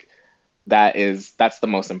think that's the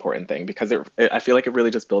most important thing, because I feel like it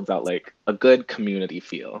really just builds out like a good community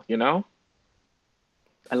feel.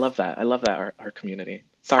 I love that. Our community.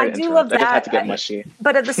 Sorry to interrupt. Love that. I just had to get mushy.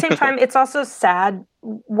 But at the same time, it's also sad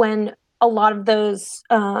when a lot of those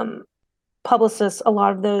publicists, a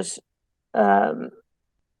lot of those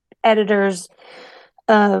editors,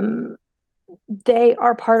 they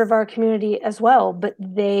are part of our community as well, but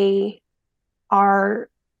they are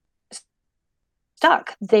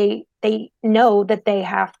stuck. They know that they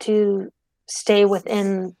have to stay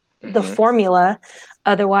within the formula,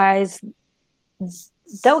 otherwise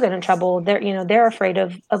they'll get in trouble. They're afraid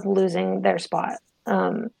of losing their spot.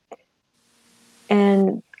 But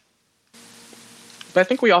I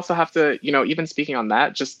think we also have to, even speaking on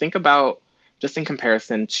that, just think about, just in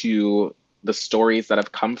comparison to the stories that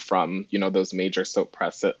have come from, those major soap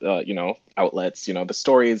press, outlets, the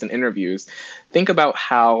stories and interviews, think about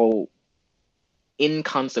how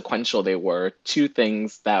inconsequential they were to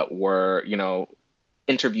things that were,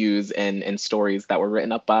 interviews and stories that were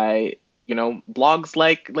written up by, blogs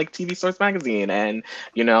like TV Source Magazine and,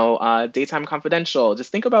 Daytime Confidential. Just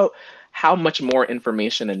think about how much more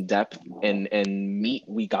information and depth and meat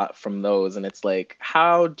we got from those. And it's like,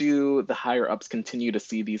 how do the higher ups continue to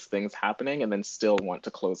see these things happening and then still want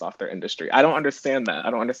to close off their industry? I don't understand that. I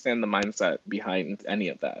don't understand the mindset behind any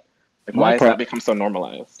of that. Like, why has that become so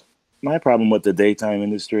normalized? My problem with the daytime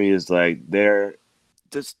industry is like the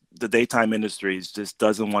daytime industry just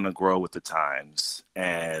doesn't want to grow with the times,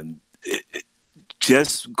 and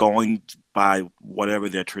just going by whatever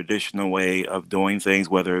their traditional way of doing things,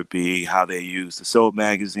 whether it be how they use the soap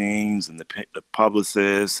magazines and the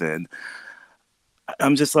publicists. And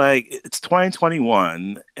I'm just like, it's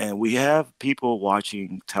 2021 and we have people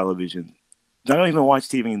watching television they don't even watch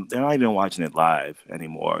TV. They're not even watching it live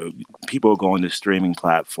anymore. People are going to streaming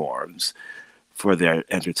platforms for their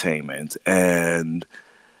entertainment, and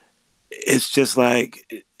it's just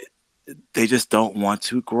like they just don't want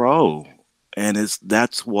to grow. And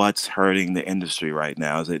that's what's hurting the industry right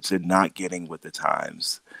now. Is it's not getting with the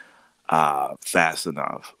times fast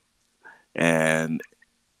enough, and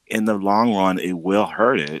in the long run, it will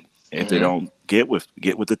hurt it if they don't get with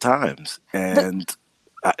the times. And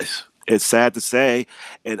I, it's sad to say,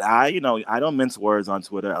 and I don't mince words on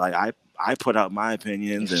Twitter. Like I put out my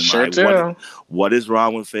opinions and Sure like do. what is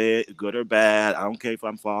wrong with it, good or bad. I don't care if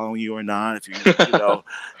I'm following you or not. If you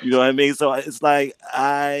know what I mean. So it's like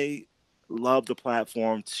I love the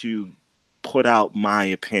platform to put out my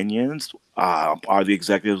opinions. Are the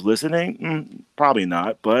executives listening? Probably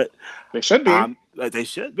not, but They should be. they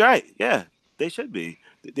should, right? Yeah, they should be.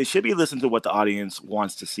 They should be listening to what the audience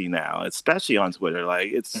wants to see now, especially on Twitter.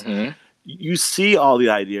 Like you see all the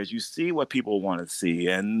ideas, you see what people want to see,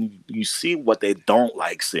 and you see what they don't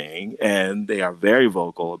like seeing, and they are very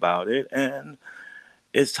vocal about it. And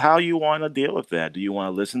it's how you want to deal with that. Do you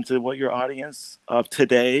want to listen to what your audience of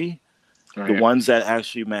today, the Right. ones that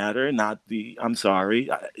actually matter, not the? I'm sorry,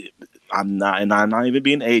 I'm not, and I'm not even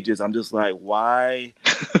being ageist. I'm just like, why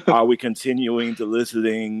are we continuing to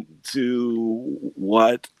listening to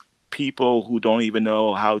what people who don't even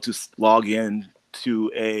know how to log in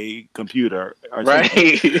to a computer are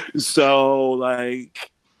saying? Right. So,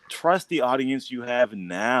 like, trust the audience you have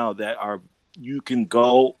now that are you can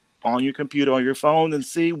go on your computer on your phone and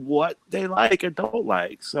see what they like and don't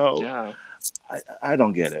like. So, Yeah. I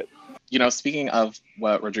don't get it. Speaking of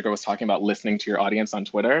what Rodrigo was talking about, listening to your audience on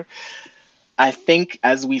Twitter, I think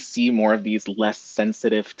as we see more of these less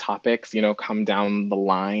sensitive topics, come down the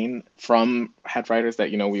line from head writers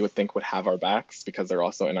that, we would think would have our backs because they're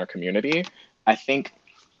also in our community, I think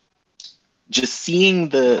just seeing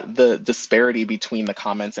the disparity between the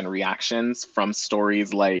comments and reactions from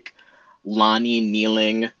stories like Lonnie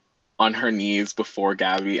kneeling on her knees before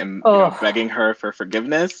Gabby and begging her for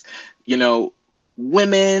forgiveness,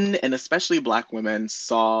 women and especially Black women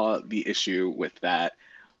saw the issue with that.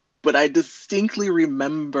 But I distinctly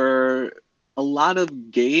remember a lot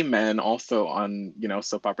of gay men also on,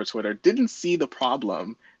 soap opera Twitter didn't see the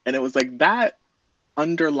problem. And it was like that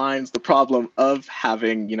underlines the problem of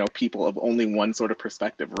having, people of only one sort of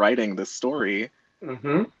perspective writing this story.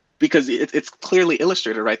 Because it's clearly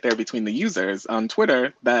illustrated right there between the users on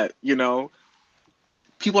Twitter that,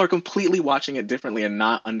 people are completely watching it differently and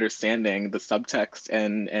not understanding the subtext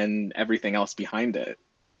and everything else behind it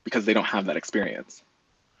because they don't have that experience.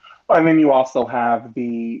 And then you also have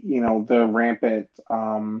the rampant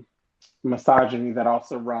misogyny that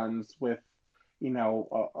also runs with,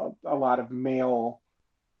 a lot of male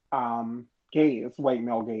gays, white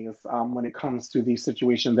male gays. When it comes to these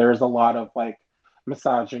situations, there's a lot of like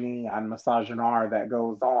misogyny and misogynar that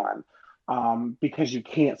goes on because you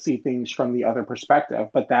can't see things from the other perspective.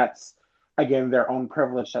 But that's, again, their own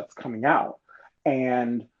privilege that's coming out.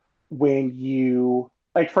 And when you,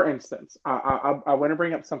 like, for instance, I want to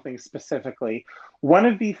bring up something specifically. One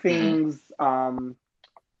of the things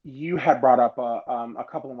you had brought up a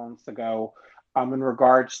couple of months ago in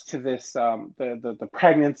regards to this, the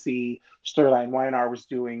pregnancy storyline YNR was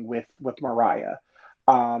doing with Mariah.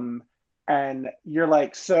 And you're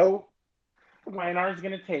like, so YNR is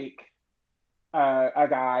going to take a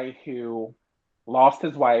guy who lost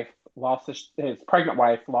his wife, lost his pregnant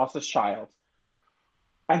wife, lost his child,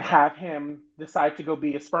 and have him decide to go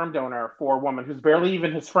be a sperm donor for a woman who's barely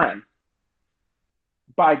even his friend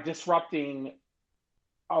by disrupting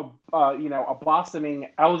a blossoming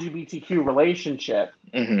LGBTQ relationship.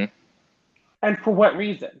 And for what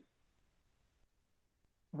reason?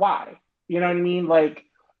 Why? You know what I mean? Like,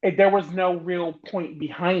 there was no real point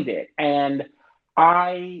behind it. And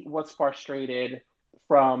I was frustrated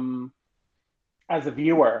as a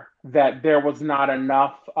viewer, that there was not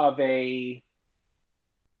enough of a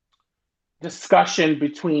discussion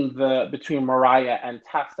between Mariah and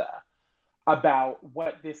Tessa about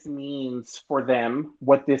what this means for them,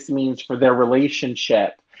 what this means for their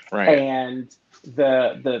relationship, and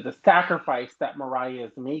the sacrifice that Mariah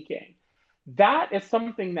is making. That is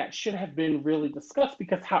something that should have been really discussed,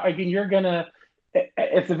 because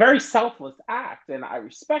it's a very selfless act, and I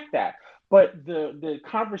respect that. But the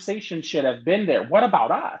conversation should have been there. What about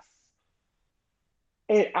us?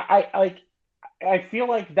 I feel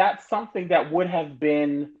like that's something that would have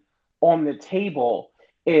been on the table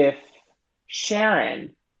if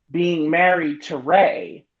Sharon, being married to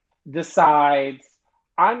Ray, decides,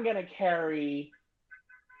 I'm going to carry,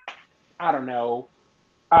 I don't know,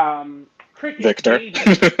 Cricket's Victor. baby.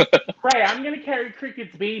 Right, I'm going to carry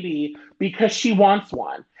Cricket's baby because she wants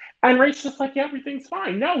one. And Ray's just like, yeah, everything's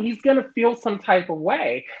fine. No, he's going to feel some type of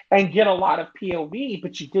way and get a lot of POV,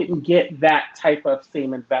 but you didn't get that type of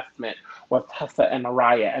same investment with Tessa and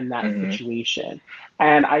Mariah in that Mhm. situation.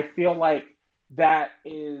 And I feel like that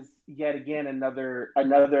is yet again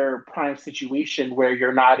another prime situation where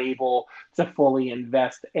you're not able to fully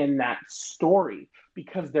invest in that story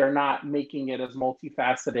because they're not making it as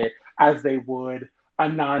multifaceted as they would a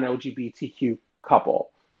non-LGBTQ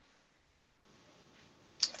couple.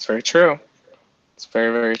 It's very true. It's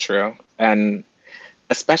very, very true. And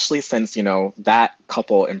especially since, that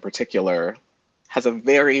couple in particular has a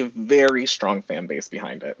very, very strong fan base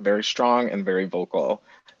behind it, very strong and very vocal.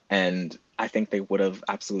 And I think they would have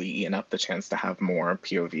absolutely eaten up the chance to have more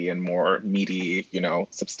POV and more meaty,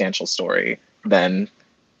 substantial story than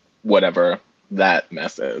whatever that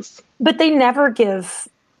mess is. But they never give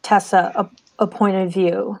Tessa a point of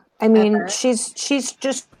view. I mean, she's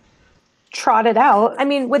just trotted out. I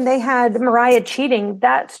mean, when they had Mariah cheating,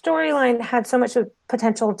 that storyline had so much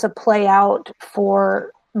potential to play out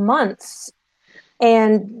for months.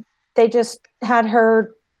 And they just had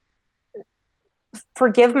her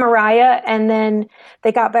forgive Mariah, and then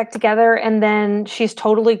they got back together, and then she's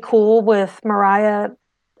totally cool with Mariah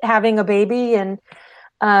having a baby. And,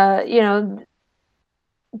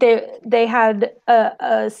 they had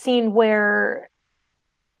a scene where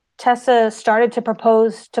Tessa started to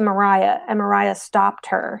propose to Mariah, and Mariah stopped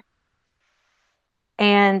her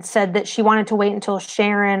and said that she wanted to wait until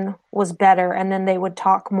Sharon was better and then they would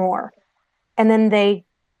talk more. And then they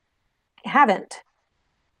haven't.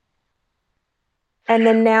 And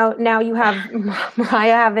then now you have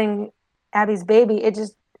Mariah having Abby's baby.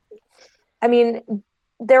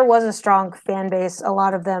 There was a strong fan base. A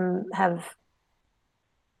lot of them have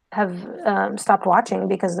stopped watching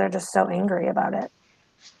because they're just so angry about it.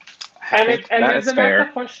 Isn't that the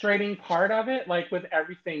frustrating part of it? Like with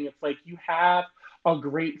everything, it's like you have a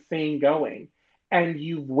great thing going and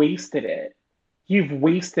you've wasted it. You've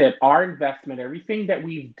wasted our investment, everything that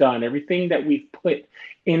we've done, everything that we've put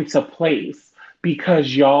into place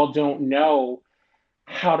because y'all don't know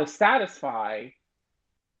how to satisfy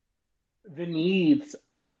the needs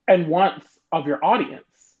and wants of your audience.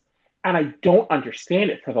 And I don't understand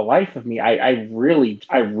it for the life of me. I really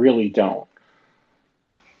don't.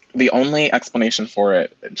 The only explanation for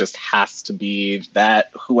it just has to be that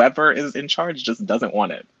whoever is in charge just doesn't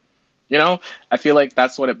want it. I feel like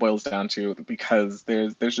that's what it boils down to because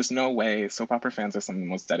there's just no way. Soap opera fans are some of the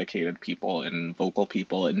most dedicated people and vocal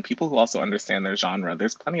people and people who also understand their genre.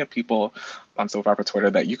 There's plenty of people on soap opera Twitter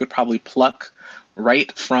that you could probably pluck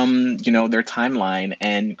right from, their timeline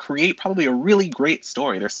and create probably a really great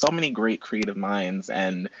story. There's so many great creative minds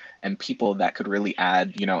and people that could really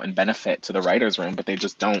add, and benefit to the writer's room, but they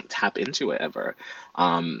just don't tap into it ever.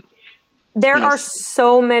 There are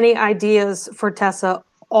so many ideas for Tessa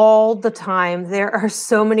all the time. There are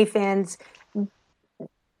so many fans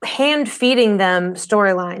hand feeding them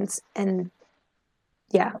storylines, and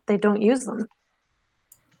they don't use them.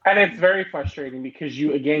 And it's very frustrating because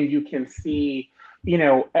you can see,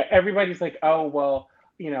 everybody's like, oh, well,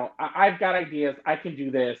 I've got ideas. I can do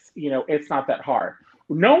this. It's not that hard.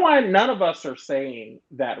 None of us are saying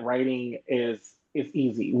that writing is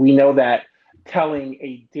easy. We know that telling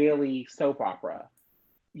a daily soap opera,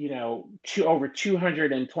 to over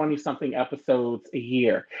 220 something episodes a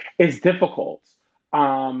year is difficult.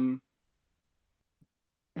 But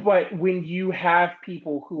when you have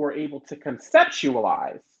people who are able to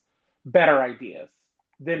conceptualize better ideas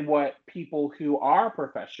than what people who are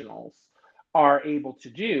professionals are able to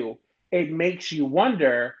do, it makes you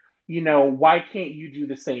wonder, why can't you do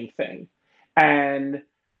the same thing? And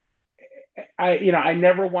I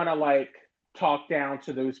never want to talk down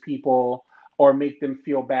to those people or make them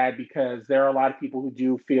feel bad because there are a lot of people who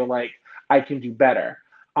do feel like I can do better.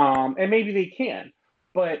 And maybe they can,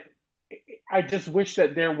 but I just wish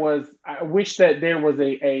that there was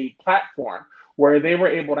a platform where they were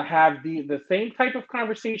able to have the same type of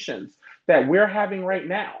conversations that we're having right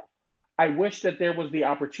now. I wish that there was the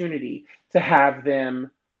opportunity to have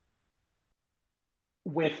them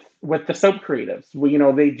with the soap creatives.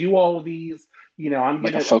 They do all of these, I'm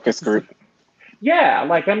like a focus group. Yeah,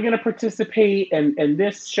 I'm going to participate in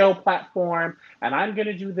this show platform and I'm going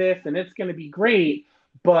to do this and it's going to be great,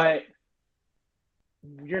 but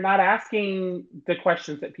you're not asking the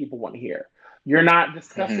questions that people want to hear. You're not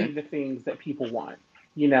discussing the things that people want.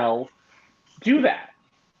 Do that.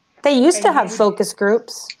 They used to have focus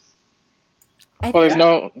groups.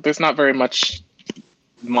 Well, there's not very much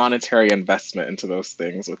monetary investment into those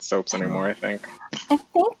things with soaps anymore, I think. I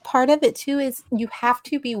think part of it too is you have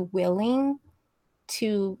to be willing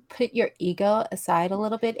to put your ego aside a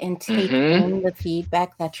little bit and take in the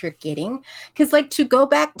feedback that you're getting. Because, like, to go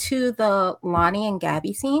back to the Lonnie and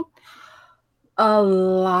Gabby scene, a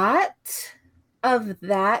lot of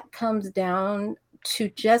that comes down to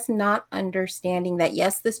just not understanding that,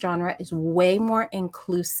 yes, this genre is way more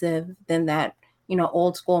inclusive than that,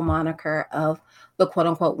 old school moniker of the quote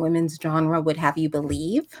unquote women's genre would have you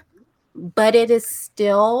believe. But it is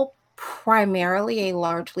still primarily a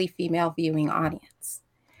largely female viewing audience.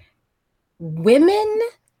 Women,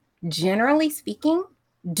 generally speaking,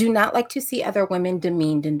 do not like to see other women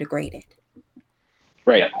demeaned and degraded.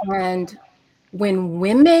 Right. And when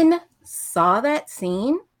women saw that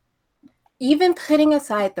scene, even putting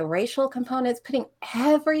aside the racial components, putting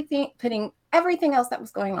everything else that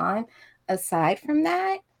was going on aside from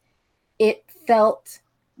that, it felt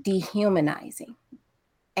dehumanizing.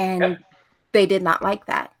 And they did not like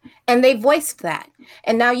that. And they voiced that.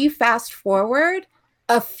 And now you fast forward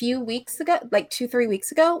a few weeks ago, like 2-3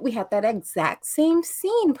 weeks ago, we had that exact same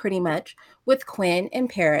scene pretty much with Quinn and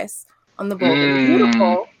Paris on The Bold and the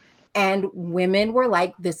Beautiful. And women were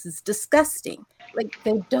like, this is disgusting. Like,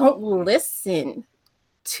 they don't listen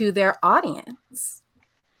to their audience.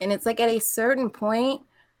 And it's like at a certain point,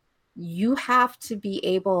 you have to be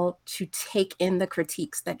able to take in the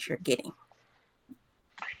critiques that you're getting.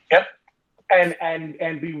 Yep.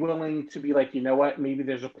 And be willing to be like, you know what, maybe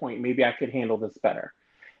there's a point, maybe I could handle this better.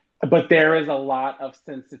 But there is a lot of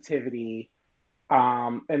sensitivity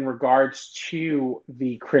in regards to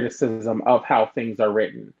the criticism of how things are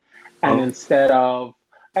written. And instead of,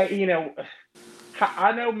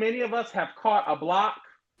 I know many of us have caught a block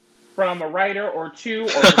from a writer or two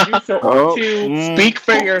or producer or two. Speak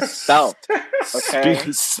for yourself.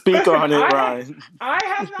 Okay. Speak on it, Ryan. I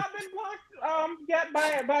have not been blocked yet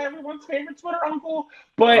by everyone's favorite Twitter uncle,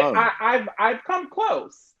 but I've come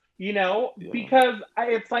close, because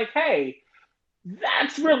it's like, hey,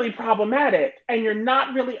 that's really problematic, and you're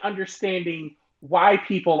not really understanding why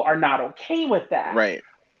people are not okay with that, right?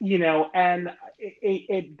 And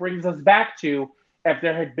it brings us back to, if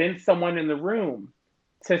there had been someone in the room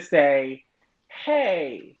to say,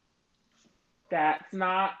 hey, that's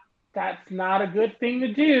not a good thing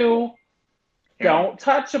to do. Don't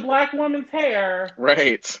touch a Black woman's hair.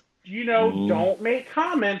 Right. Don't make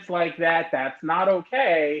comments like that. That's not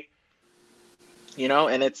okay.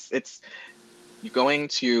 And it's you're going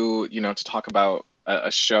to, to talk about a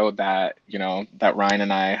show that, that Ryan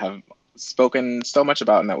and I have spoken so much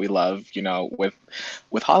about and that we love, with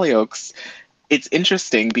Hollyoaks. It's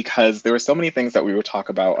interesting because there were so many things that we would talk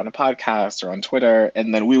about on a podcast or on Twitter,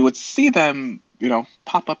 and then we would see them,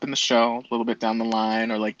 pop up in the show a little bit down the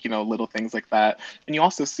line, or little things like that. And you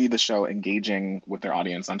also see the show engaging with their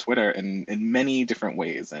audience on Twitter in many different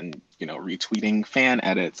ways, and, retweeting fan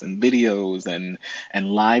edits and videos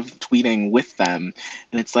and live tweeting with them.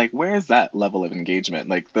 And it's like, where is that level of engagement?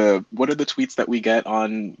 Like, what are the tweets that we get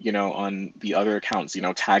on, on the other accounts,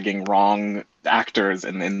 tagging wrong actors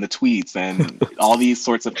and in the tweets and all these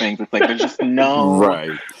sorts of things. It's like, there's just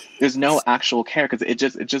there's no actual care, because it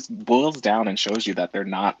just boils down and shows you that they're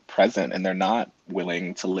not present and they're not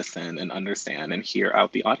willing to listen and understand and hear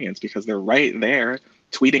out the audience, because they're right there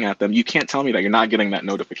tweeting at them. You can't tell me that you're not getting that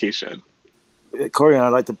notification. Coryon, I'd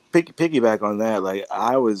like to piggyback on that. Like,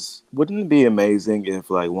 wouldn't it be amazing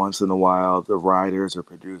if, like, once in a while the writers or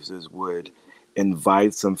producers would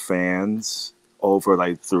invite some fans over,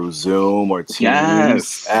 like, through Zoom or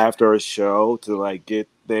Teams after a show to, like, get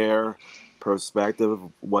their perspective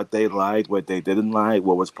of what they liked, what they didn't like,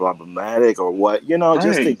 what was problematic, or what,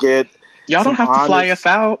 just to get. Y'all don't have to fly us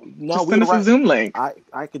out. No, just send us a Zoom link.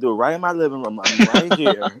 I can do it right in my living room. I'm right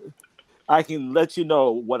here. I can let you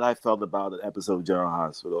know what I felt about an episode of General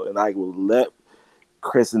Hospital, and I will let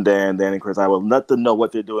Chris and Dan and Chris, I will let them know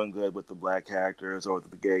what they're doing good with the Black characters or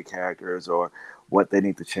the gay characters, or what they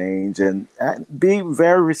need to change, and be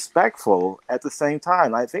very respectful at the same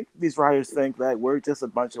time. I think these writers think that we're just a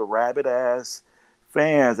bunch of rabid-ass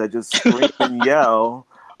fans that just scream and yell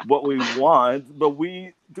what we want, but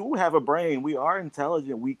we do have a brain. We are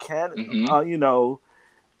intelligent. We can,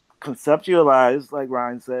 conceptualize, like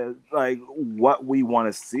Ryan said, like what we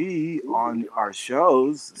want to see on our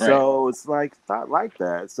shows. Right. So it's like not like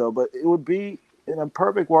that. So, but it would be in a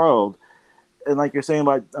perfect world. And like you're saying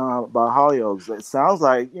about Hollyoaks, it sounds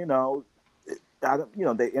like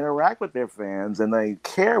they interact with their fans and they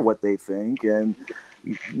care what they think, and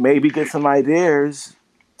maybe get some ideas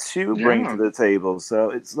to bring to the table.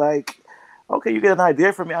 So it's like, okay, you get an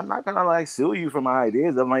idea from me. I'm not gonna like sue you for my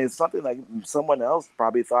ideas. I mean, it's something like someone else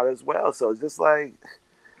probably thought as well. So it's just like,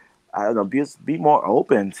 I don't know, be more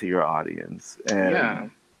open to your audience Yeah.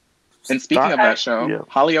 and And speaking start. of that show, Yeah.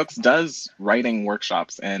 Hollyoaks does writing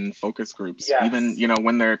workshops and focus groups, even, Yes.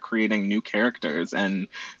 when they're creating new characters. And,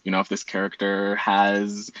 if this character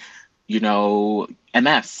has,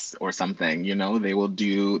 MS or something, they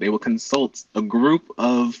will consult a group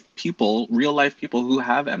of people, real life people who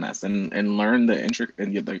have MS, and learn the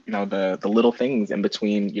and the little things in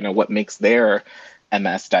between, what makes their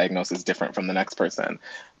MS diagnosis different from the next person.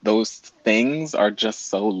 Those things are just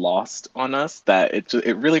so lost on us that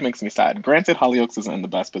it really makes me sad. Granted, Hollyoaks isn't in the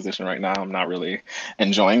best position right now. I'm not really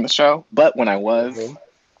enjoying the show, but when I was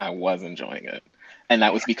enjoying it. And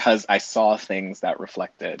that was because I saw things that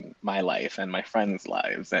reflected my life and my friends'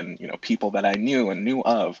 lives and, people that I knew and knew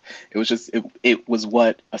of. It was just, it was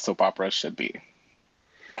what a soap opera should be.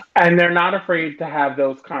 And they're not afraid to have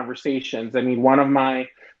those conversations. I mean, one of my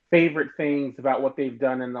favorite things about what they've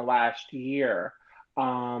done in the last year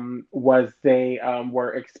was they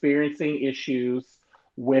were experiencing issues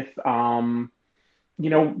with,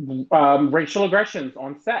 racial aggressions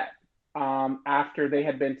on set after they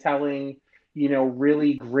had been telling,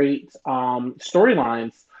 really great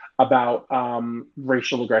storylines about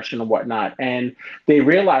racial aggression and whatnot. And they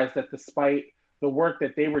realized that despite the work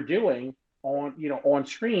that they were doing on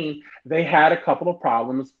screen, they had a couple of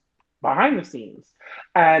problems behind the scenes.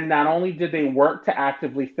 And not only did they work to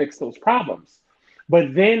actively fix those problems,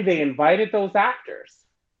 but then they invited those actors,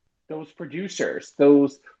 those producers,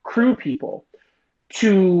 those crew people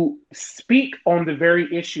to speak on the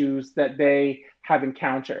very issues that they have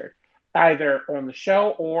encountered, either on the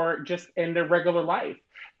show or just in their regular life,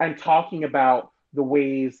 and talking about the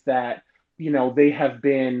ways that they have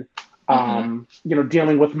been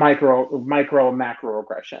dealing with micro and macro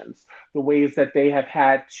aggressions, the ways that they have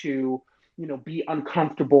had to be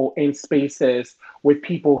uncomfortable in spaces with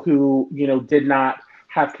people who did not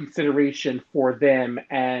have consideration for them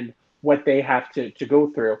and what they have to go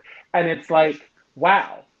through. And it's like,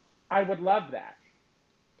 wow, I would love that.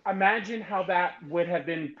 Imagine how that would have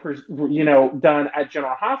been, done at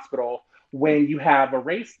General Hospital when you have a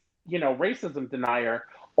racism denier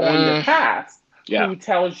on your Mm, cast yeah. who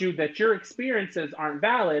tells you that your experiences aren't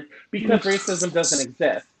valid because racism doesn't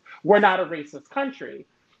exist. We're not a racist country.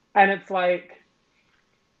 And it's like,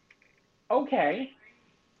 okay,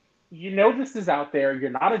 this is out there. You're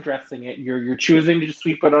not addressing it. You're choosing to just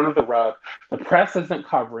sweep it under the rug. The press isn't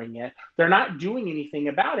covering it. They're not doing anything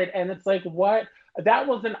about it. And it's like, what? That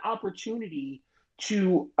was an opportunity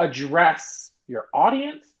to address your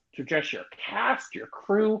audience, to address your cast, your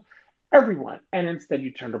crew, everyone. And instead,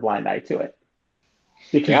 you turned a blind eye to it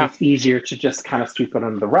because Yeah. it's easier to just kind of sweep it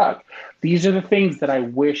under the rug. These are the things that I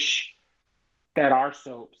wish that our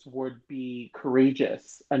soaps would be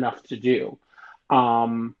courageous enough to do.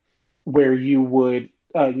 Where you would,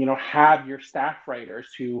 have your staff writers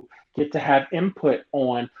who get to have input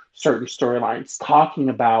on certain storylines, talking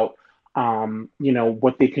about,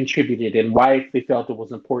 what they contributed and why they felt it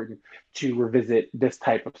was important to revisit this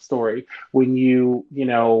type of story. When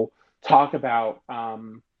talk about,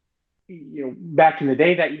 back in the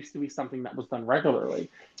day, that used to be something that was done regularly.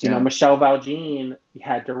 Yeah. Michelle Valjean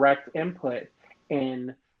had direct input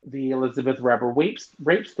in the Elizabeth Reber rape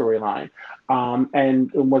storyline,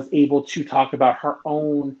 and was able to talk about her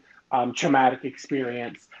own traumatic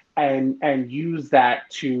experience and use that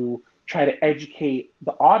to try to educate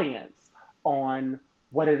the audience on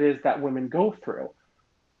what it is that women go through.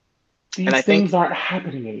 And These things aren't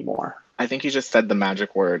happening anymore. I think you just said the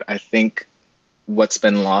magic word. I think what's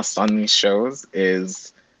been lost on these shows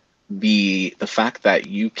is the fact that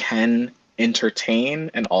you can entertain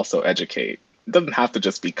and also educate. It doesn't have to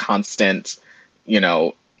just be constant,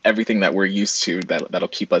 everything that we're used to that'll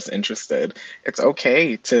keep us interested. It's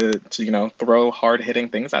okay to throw hard hitting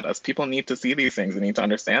things at us. People need to see these things and need to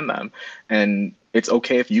understand them. And it's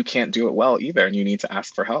okay if you can't do it well either, and you need to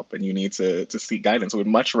ask for help and you need to seek guidance. I would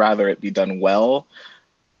much rather it be done well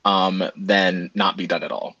than not be done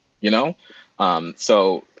at all,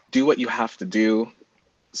 So do what you have to do.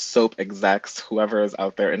 Soap execs, whoever is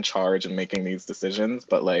out there in charge and making these decisions,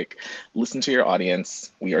 but listen to your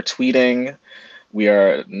audience. We are tweeting. We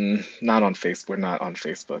are not on Facebook. We're not on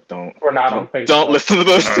Facebook. We're not on Don't Facebook. listen to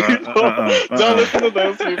those people. Don't listen to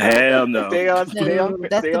those people. Hell no. Stay on That's stay the on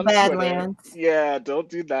Twitter. Badlands. Yeah, don't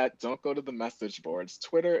do that. Don't go to the message boards.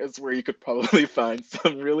 Twitter is where you could probably find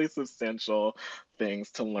some really substantial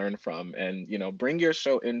things to learn from, and bring your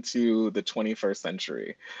show into the 21st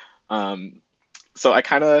century. So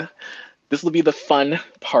this will be the fun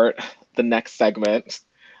part, the next segment.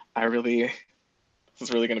 This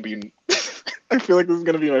is really going to be, I feel like this is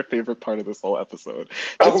going to be my favorite part of this whole episode.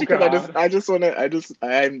 Just Oh because God. I just want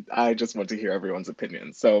to hear everyone's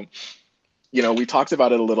opinion. So, we talked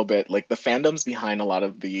about it a little bit. Like the fandoms behind a lot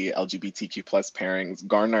of the LGBTQ plus pairings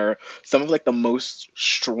garner some of like the most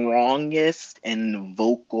strongest and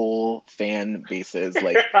vocal fan bases.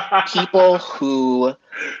 Like people who,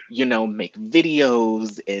 make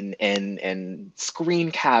videos and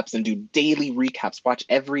screen caps and do daily recaps, watch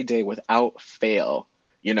every day without fail.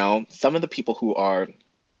 Some of the people who are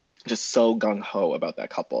just so gung ho about that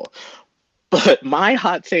couple. But my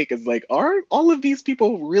hot take is like, are all of these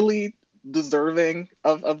people really deserving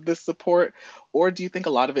of this support, or do you think a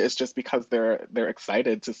lot of it is just because they're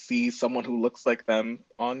excited to see someone who looks like them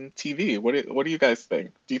on TV? What do you guys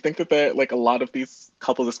think? Do you think that like a lot of these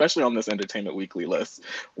couples, especially on this Entertainment Weekly list,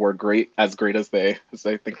 were great as they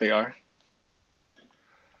think they are?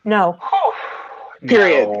 No.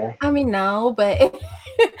 Period. No. I mean, no, but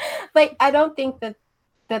like I don't think that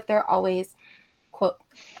they're always quote.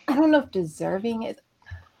 I don't know if deserving is.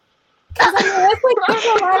 Because I mean, it's like there's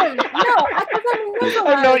a lot of there's a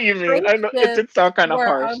lot I know what you mean. I know it did relationships sound kind of where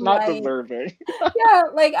harsh, I'm not like, deserving. yeah,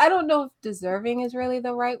 like I don't know if deserving is really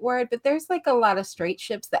the right word, but there's like a lot of straight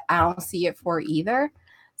ships that I don't see it for either.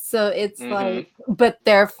 So it's like, but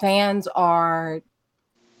their fans are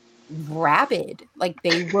rabid. Like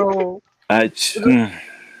they will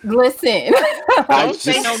listen. Don't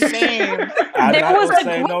say no names. There was a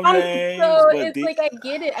say no group- names, So but it's like I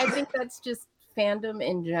get it. I think that's just fandom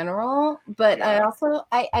in general, but I also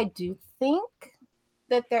I do think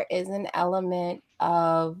that there is an element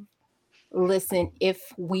of listen, if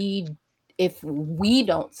we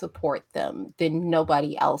don't support them, then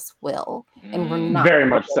nobody else will, and we're not Very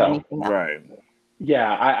much doing so. anything else. right.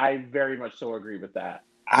 Yeah, I very much so agree with that.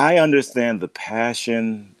 I understand the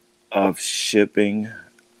passion of shipping.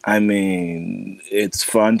 I mean, it's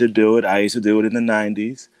fun to do it. I used to do it in the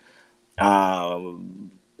 90s.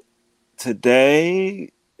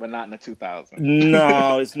 Today, But not in the 2000s.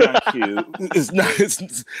 no, it's not cute. It's not.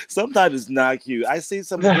 Sometimes it's not cute. I see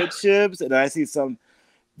some good ships, and I see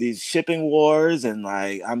these shipping wars, and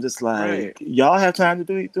like I'm just like, Right. y'all have time to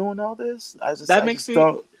be doing all this? That makes me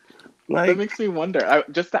don't like. That makes me wonder.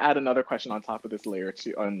 Just to add another question on top of this layer,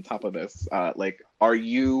 on top of this, like, are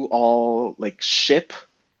you all like ship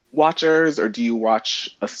watchers, or do you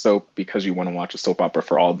watch a soap because you want to watch a soap opera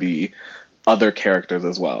for all the other characters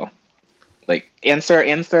as well? Like, answer.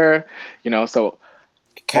 So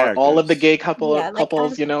are all of the gay couples,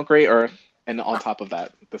 great, and on top of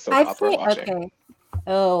that, the soap I'd opera say watching? okay.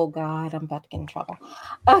 Oh God, I'm about to get in trouble.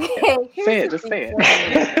 Okay, Say it. Just say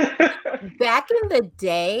it. Back in the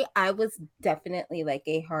day, I was definitely like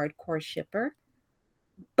a hardcore shipper.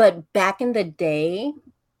 But back in the day,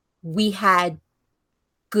 we had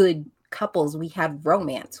good couples, we had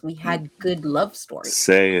romance, we had good love stories.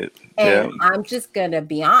 Say it. And I'm just gonna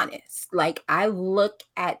be honest. Like I look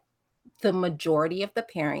at the majority of the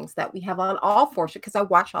pairings that we have on all four shows, because I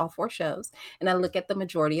watch all four shows, and I look at the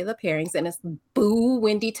majority of the pairings, and it's boo,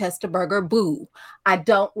 Wendy Testerberger, boo. I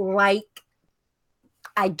don't like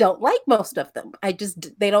most of them.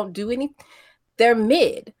 They don't do any. They're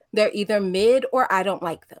mid. They're either mid or I don't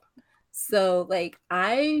like them. So like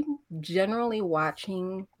I'm generally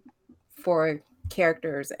watching for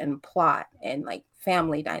characters and plot and like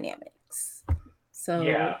family dynamics. So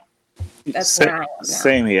yeah. that's where I am now.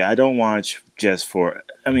 Same here. I don't watch just for.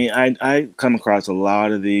 I mean, I come across a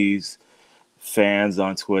lot of these fans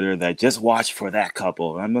on Twitter that just watch for that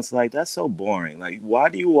couple. I'm just like, that's so boring. Like, why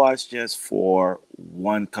do you watch just for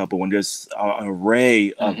one couple when there's an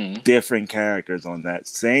array of different characters on that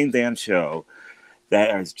same damn show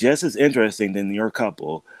that are just as interesting than your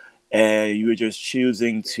couple, and you're just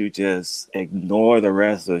choosing to just ignore the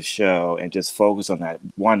rest of the show and just focus on that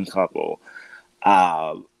one couple?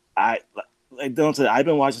 Don't say I've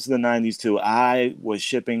been watching since the 90s too. I was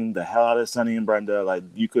shipping the hell out of Sonny and Brenda. Like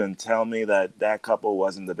you couldn't tell me that couple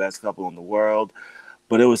wasn't the best couple in the world,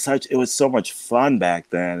 but it was so much fun back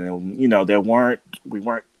then. And we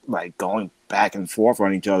weren't like going back and forth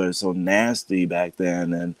on each other so nasty back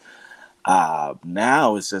then. And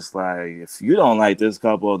now it's just like, if you don't like this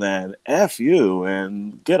couple, then F you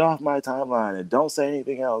and get off my timeline and don't say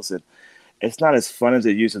anything else. And it's not as fun as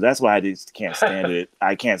it used to. That's why I just can't stand it.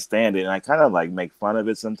 I can't stand it. And I kind of like make fun of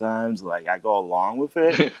it sometimes. Like I go along with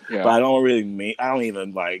it, but I don't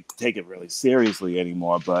even like take it really seriously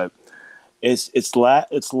anymore. But it's lost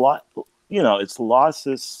its,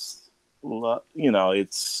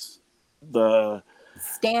 it's the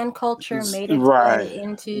stan culture made its right way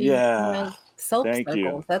into soap Thank circles.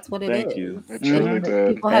 you. That's what it Thank is. you. It truly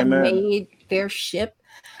did. People have Amen. made their ship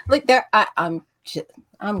Like I'm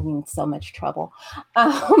in so much trouble.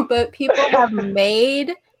 But people have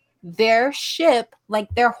made their ship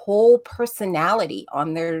like their whole personality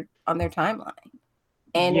on their timeline.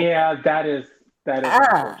 And yeah, that is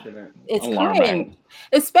unfortunate. it's Alarming. kind,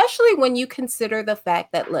 especially when you consider the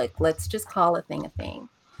fact that, look, let's just call a thing a thing.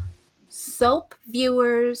 Soap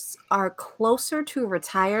viewers are closer to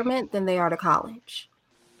retirement than they are to college.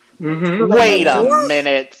 Mm-hmm. Wait a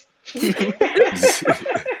minute.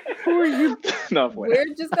 No,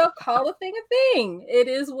 we're just gonna call a thing a thing. It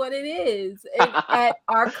is what it is. And at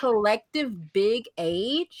our collective big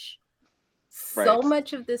age, so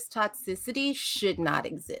much of this toxicity should not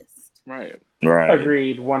exist. Right.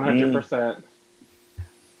 Agreed, 100%.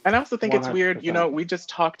 And I also think it's 100%. weird, we just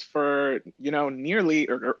talked for, nearly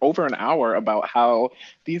or over an hour about how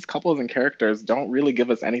these couples and characters don't really give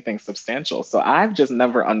us anything substantial. So I've just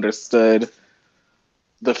never understood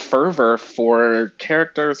the fervor for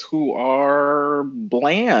characters who are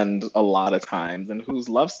bland a lot of times and whose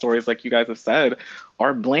love stories, like you guys have said,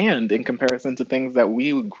 are bland in comparison to things that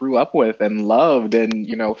we grew up with and loved and,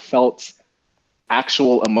 felt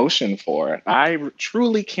actual emotion for. I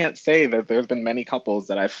truly can't say that there's been many couples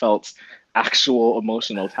that I felt actual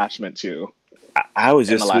emotional attachment to. I was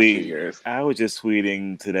just in the last few years. I was just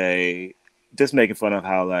tweeting today, just making fun of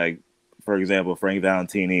how, like, for example, Frank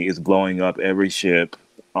Valentini is blowing up every ship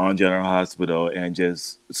on General Hospital and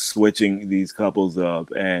just switching these couples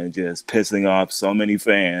up and just pissing off so many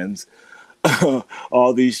fans.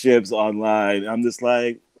 All these ships online. I'm just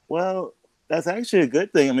like, well, that's actually a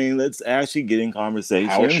good thing. I mean, let's actually get in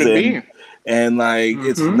conversations. How it should be. And like,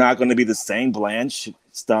 it's not going to be the same bland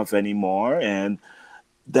stuff anymore. And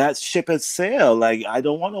that ship has sailed. Like, I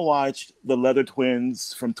don't want to watch the Leather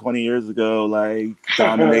Twins from 20 years ago, like,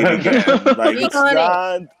 dominate again. Like, it's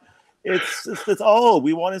not. It's old.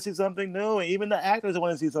 We want to see something new, and even the actors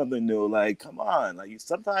want to see something new. Like, come on! Like,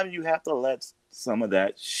 sometimes you have to let some of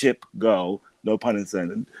that ship go. No pun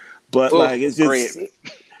intended. But like, it's just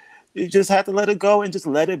you just have to let it go and just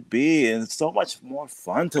let it be. And it's so much more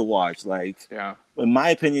fun to watch. Like, in my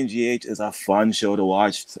opinion, GH is a fun show to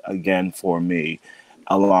watch again for me,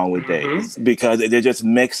 along with Days, because they're just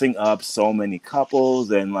mixing up so many couples,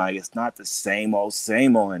 and like, it's not the same old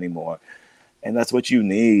anymore. And that's what you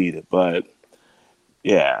need. But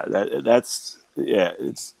yeah, it's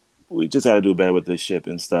we just got to do better with this ship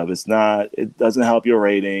and stuff. It doesn't help your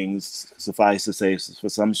ratings. Suffice to say, for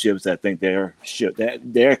some ships that think their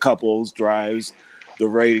couples drives the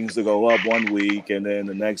ratings to go up one week, and then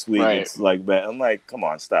the next week it's like bad. I'm like, come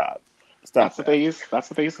on, stop. That's what they used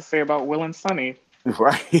to say about Will and Sunny.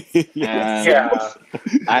 Right. Yeah.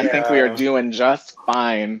 I think we are doing just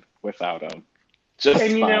fine without them.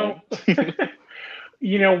 And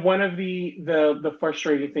one of the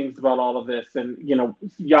frustrating things about all of this, and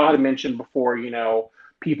y'all had mentioned before,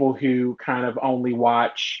 people who kind of only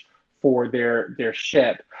watch for their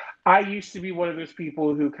ship. I used to be one of those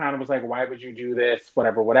people who kind of was like, why would you do this?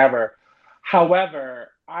 Whatever.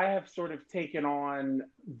 However, I have sort of taken on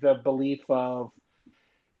the belief of,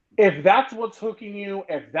 if that's what's hooking you,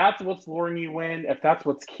 if that's what's luring you in, if that's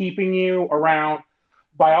what's keeping you around,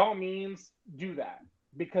 by all means, do that,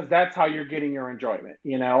 because that's how you're getting your enjoyment,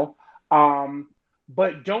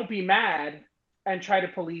 but don't be mad and try to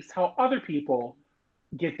police how other people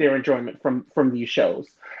get their enjoyment from these shows.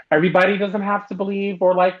 Everybody doesn't have to believe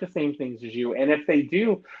or like the same things as you. And if they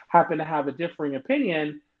do happen to have a differing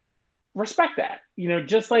opinion, respect that,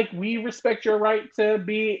 just like we respect your right to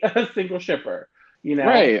be a single shipper,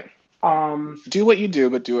 Right. Do what you do,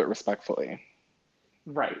 but do it respectfully.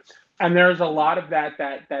 Right. And there's a lot of that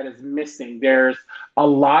is missing. There's a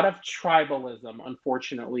lot of tribalism,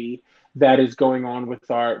 unfortunately, that is going on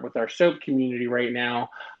with our soap community right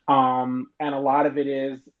now. And a lot of it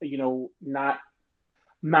is,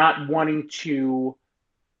 not wanting to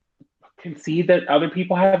concede that other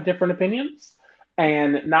people have different opinions,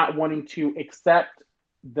 and not wanting to accept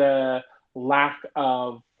the lack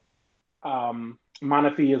of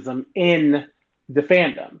monotheism in the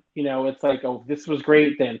fandom. It's like, oh, this was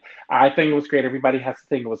great, then I think it was great, everybody has to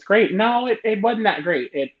think it was great. No, it wasn't that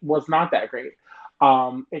great. It was not that great.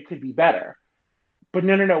 It could be better. But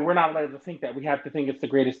no, we're not allowed to think that. We have to think it's the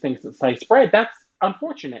greatest thing since sliced bread. That's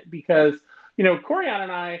unfortunate, because Coryon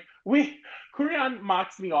and I, Coryon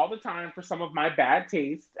mocks me all the time for some of my bad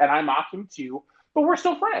taste, and I mock him too, but we're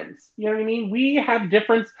still friends. You know what I mean? We have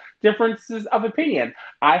differences of opinion.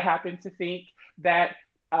 I happen to think that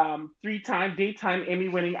 3-time daytime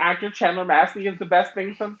Emmy-winning actor Chandler Massey is the best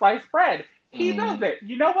thing since sliced bread. He does it.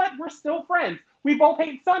 You know what? We're still friends. We both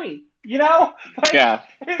hate Sunny. Like, yeah,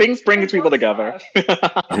 things bring people together.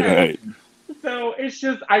 Right. So it's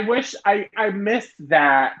just, I miss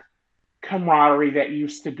that camaraderie that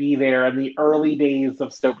used to be there in the early days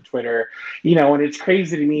of Soap Twitter. And it's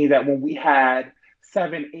crazy to me that when we had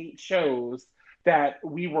 7, 8 shows, that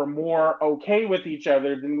we were more okay with each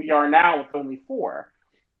other than we are now with only 4.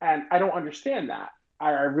 And I don't understand that. I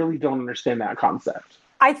really don't understand that concept.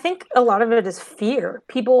 I think a lot of it is fear.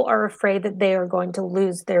 People are afraid that they are going to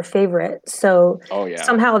lose their favorite. So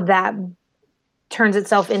somehow that turns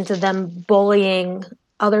itself into them bullying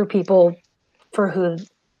other people for who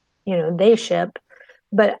they ship.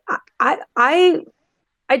 But I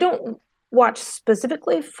don't watch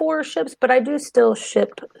specifically for ships, but I do still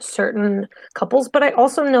ship certain couples. But I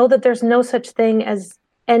also know that there's no such thing as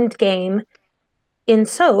endgame in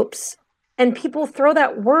soaps, and people throw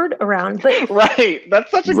that word around. But right, that's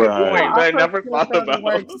such a good point that I never thought throw about. The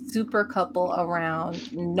word super couple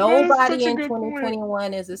around. Nobody in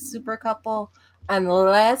 2021 is a super couple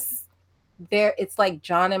unless it's like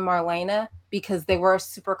John and Marlena, because they were a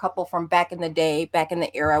super couple from back in the day, back in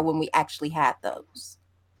the era when we actually had those.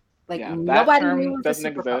 Like nobody knew doesn't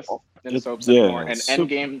exist couple in soaps anymore, and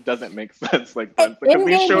Endgame doesn't make sense like that because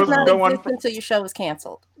these shows go on until your show is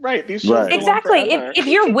canceled. Right, these shows go exactly. On if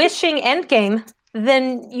you're wishing Endgame,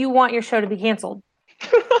 then you want your show to be canceled.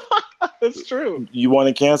 That's true. You want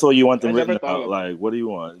to cancel, or you want them written out? Like, what do you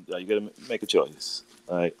want? You got to make a choice.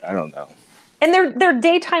 Like, I don't know. And they're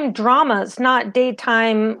daytime dramas, not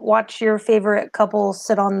daytime watch your favorite couple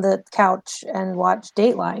sit on the couch and watch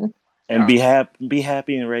Dateline. And be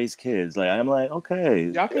happy and raise kids. Like, I'm like,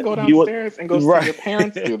 okay. Y'all can go downstairs and go see your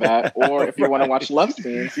parents do that. Or if you want to watch love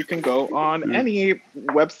scenes, you can go on any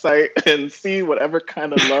website and see whatever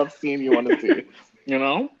kind of love scene you want to see.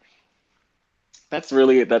 That's a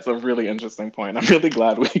really interesting point. I'm really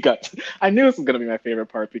glad I knew this was going to be my favorite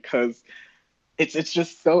part, because it's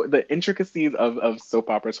just so, the intricacies of soap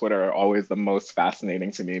opera Twitter are always the most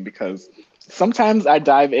fascinating to me, because sometimes I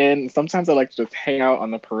dive in, sometimes I like to just hang out on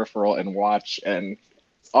the peripheral and watch, and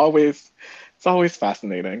it's always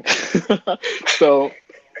fascinating. So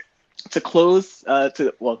to close,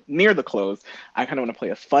 near the close, I kind of want to play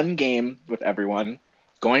a fun game with everyone.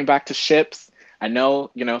 Going back to ships, I know,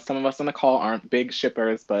 some of us on the call aren't big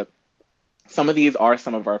shippers, but some of these are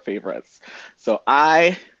some of our favorites. So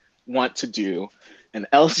I want to do an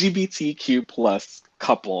LGBTQ plus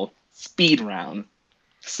couple speed round.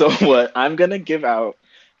 So what I'm going to give out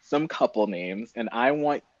some couple names, and I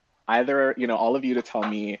want either, all of you to tell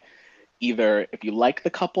me either if you like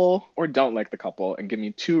the couple or don't like the couple, and give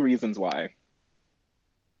me 2 reasons why.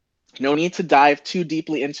 No need to dive too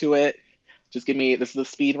deeply into it. Just this is a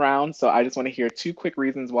speed round, so I just want to hear 2 quick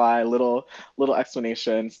reasons why, little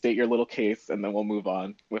explanation, state your little case, and then we'll move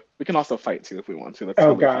on. We can also fight too if we want to. That's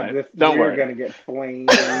totally fine. Don't worry. We're going to get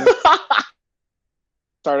flamed.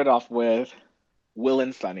 Started off with Will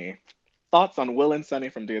and Sunny. Thoughts on Will and Sunny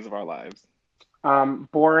from Days of Our Lives?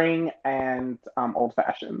 Boring and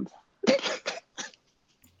old-fashioned.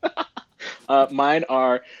 Mine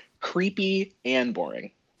are creepy and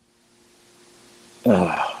boring.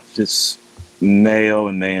 Just mayo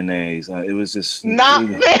and mayonnaise. It was just not.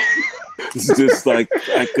 It's just like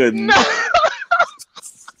I couldn't. No.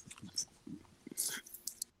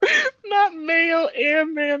 Not mayo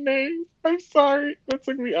and mayonnaise. I'm sorry, that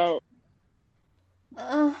took me out.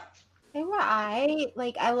 They were I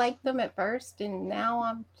liked them at first, and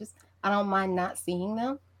now I don't mind not seeing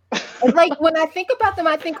them. Like when I think about them,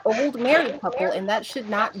 I think old married couple, and that should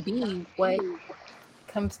not be what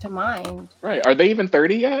comes to mind. Right? Are they even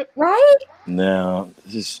 30 yet? Right? No,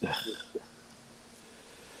 just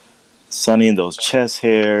Sunny and those chest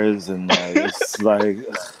hairs, and it's like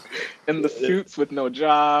in the suits with no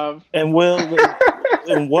job. And Will,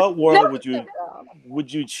 in what world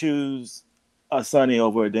would you choose a Sunny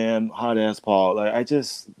over a damn hot ass Paul? Like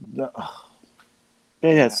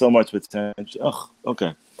they had so much potential.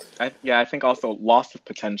 Okay. I think also loss of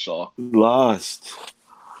potential. Lost.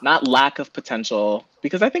 Not lack of potential,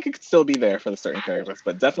 because I think it could still be there for the certain characters,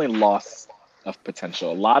 but definitely loss of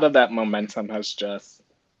potential. A lot of that momentum has just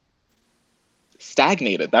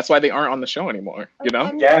stagnated. That's why they aren't on the show anymore,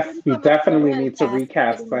 Yes, we definitely need to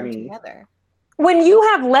recast Sunny. When you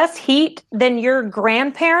have less heat than your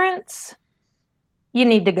grandparents, you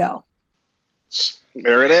need to go.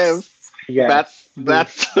 There it is. Yeah,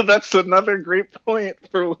 that's another great point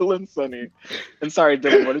for Will and Sunny. And sorry,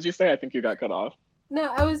 Dylan, what did you say? I think you got cut off.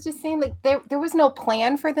 No, I was just saying, like, there was no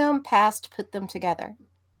plan for them past put them together.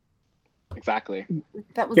 Exactly.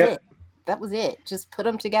 That was it. That was it. Just put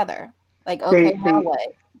them together. Like, okay, now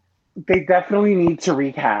what? They definitely need to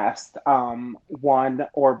recast one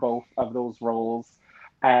or both of those roles.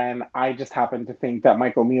 And I just happen to think that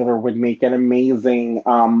Michael Mueller would make an amazing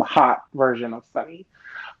hot version of Sunny.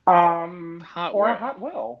 Hot Or a Will. Hot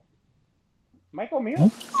Will. Michael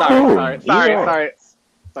Mueller. Sorry.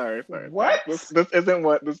 What? This isn't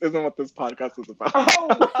what this podcast is about.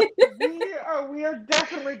 Oh, we are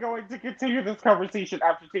definitely going to continue this conversation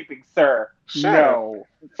after taping, sir. Sure. No.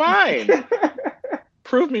 Fine.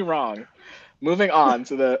 Prove me wrong. Moving on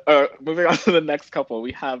to the next couple.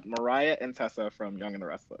 We have Mariah and Tessa from Young and the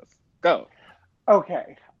Restless. Go.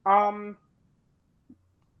 Okay.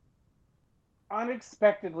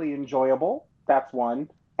 Unexpectedly enjoyable. That's one.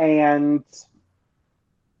 And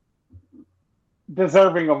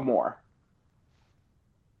deserving of more.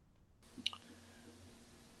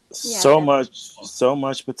 So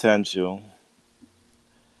much potential.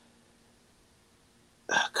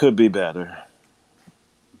 Could be better.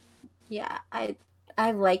 Yeah, I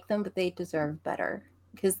like them, but they deserve better.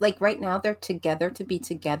 Because like right now they're together to be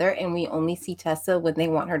together, and we only see Tessa when they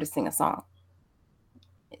want her to sing a song.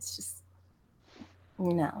 It's just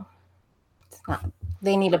no, it's not.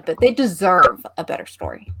 They deserve a better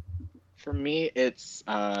story. For me, it's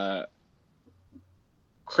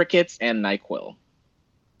crickets and NyQuil.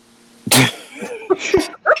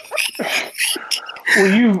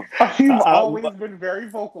 Well, you've always been very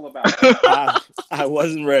vocal about that. I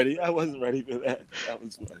wasn't ready. I wasn't ready for that. That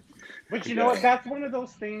was funny. But you know what? That's one of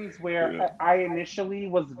those things where I initially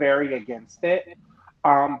was very against it,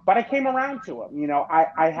 but I came around to them. You know,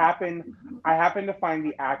 I happen to find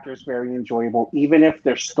the actors very enjoyable, even if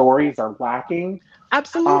their stories are lacking.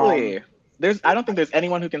 Absolutely. I don't think there's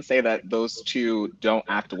anyone who can say that those two don't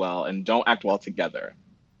act well and don't act well together.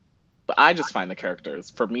 But I just find the characters,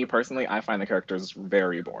 for me personally, I find the characters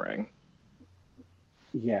very boring.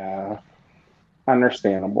 Yeah,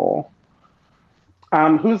 understandable.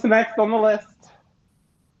 Who's the next on the list?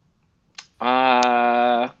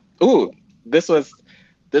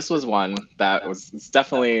 This was one that was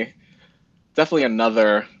definitely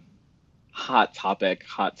another hot topic,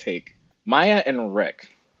 hot take. Maya and Rick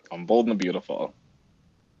on Bold and the Beautiful.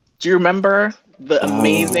 Do you remember the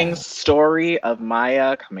amazing story of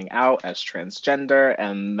Maya coming out as transgender,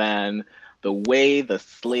 and then the way the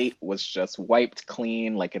slate was just wiped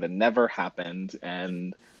clean like it had never happened,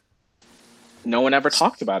 and no one ever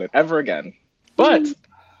talked about it ever again? But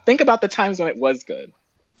think about the times when it was good.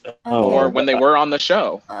 Or when they were on the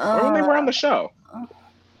show. Because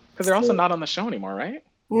they're also not on the show anymore, right?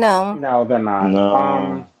 No. No, they're not.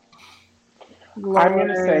 No. I'm going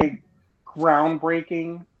to say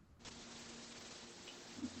groundbreaking.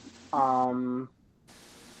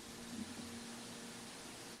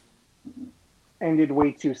 Ended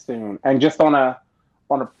way too soon. And just on a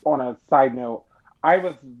side note, I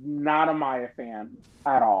was not a Maya fan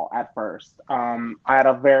at all at first. Was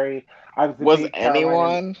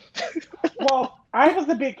anyone? Well, I was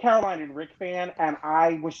a big Caroline and Rick fan, and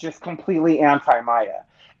I was just completely anti-Maya.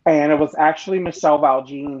 And it was actually Michelle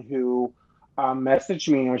Valjean who messaged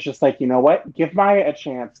me and was just like, you know what? Give Maya a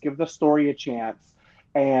chance. Give the story a chance.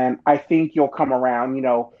 And I think you'll come around.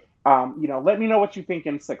 Let me know what you think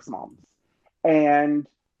in 6 months. And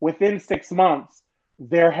within 6 months,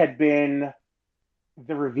 there had been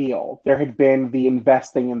the reveal. There had been the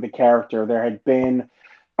investing in the character. There had been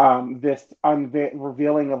this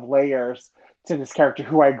revealing of layers to this character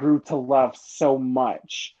who I grew to love so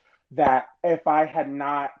much that if I had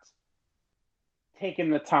not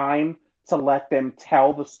taken the time to let them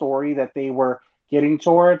tell the story that they were getting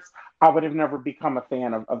towards, I would have never become a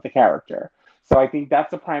fan of the character. So I think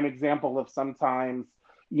that's a prime example of sometimes,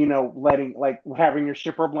 having your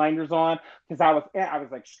shipper blinders on, because I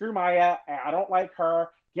was like, screw Maya, I don't like her,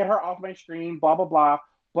 get her off my screen, blah, blah, blah.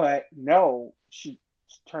 But no, she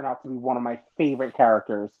turned out to be one of my favorite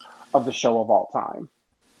characters of the show of all time.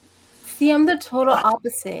 See, I'm the total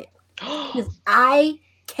opposite. Because I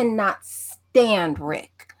cannot stand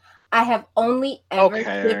Rick. I have only ever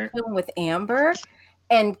shipped him with Amber,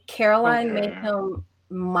 and Caroline made him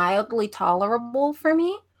mildly tolerable for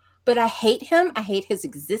me. But I hate him. I hate his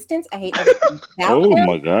existence. I hate everything about him.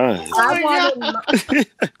 My God.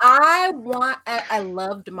 I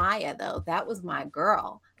loved Maya, though. That was my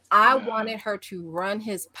girl. I wanted her to run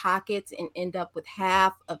his pockets and end up with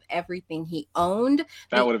half of everything he owned.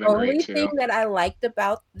 That would have been great, too. The only thing that I liked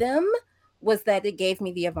about them was that it gave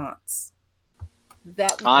me the Avants.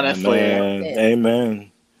 That honestly,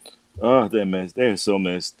 amen. Oh, they're missed. They're so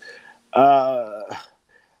missed. I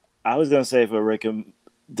was gonna say for Rick,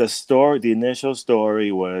 the initial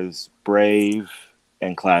story was brave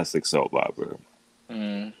and classic soap opera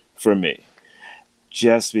for me,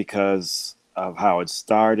 just because of how it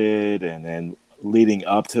started, and then leading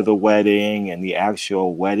up to the wedding and the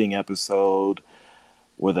actual wedding episode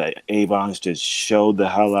where the Avons just showed the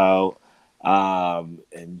hell out.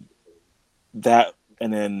 And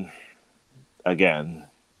then again,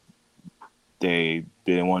 they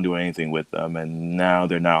didn't want to do anything with them, and now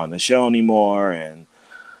they're not on the show anymore. And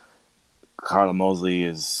Carla Mosley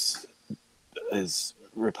is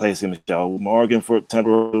replacing Michelle Morgan for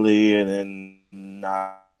temporarily, and then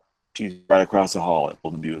she's right across the hall at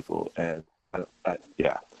Bold and Beautiful, and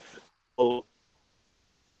yeah, so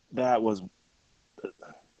that was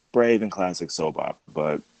brave and classic soap opera,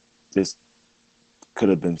 but this could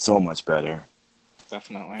have been so much better.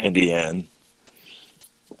 Definitely. In the end,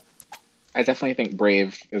 I definitely think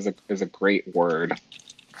brave is a great word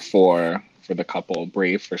for the couple.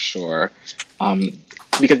 Brave for sure.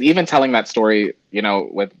 Because even telling that story,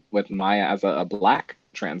 with Maya as a Black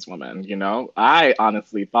trans woman, I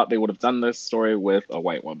honestly thought they would have done this story with a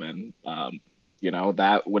white woman.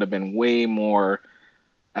 That would have been way more,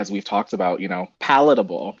 as we've talked about,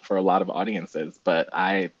 palatable for a lot of audiences. But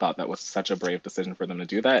I thought that was such a brave decision for them to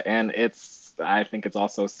do that. And I think it's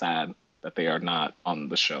also sad that they are not on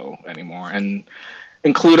the show anymore, and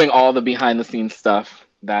including all the behind the scenes stuff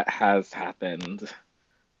that has happened.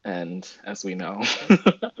 And as we know,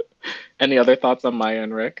 any other thoughts on Maya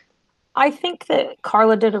and Rick? I think that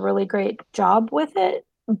Carla did a really great job with it,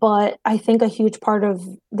 but I think a huge part of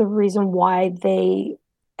the reason why they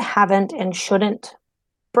haven't and shouldn't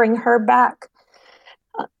bring her back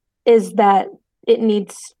is that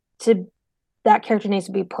that character needs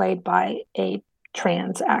to be played by a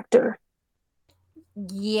trans actor.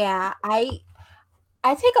 Yeah, I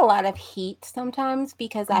take a lot of heat sometimes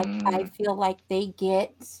because I feel like they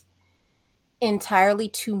get entirely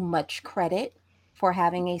too much credit for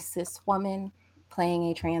having a cis woman playing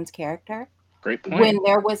a trans character. Great point. When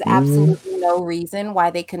there was absolutely no reason why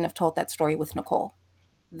they couldn't have told that story with Nicole.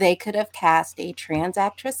 They could have cast a trans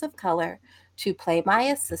actress of color to play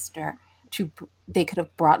Maya's sister. They could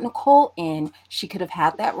have brought Nicole in. She could have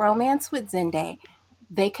had that romance with Zende.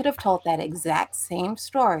 They could have told that exact same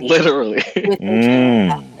story. Literally. With a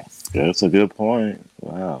trans actress. That's a good point.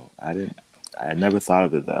 Wow. I never thought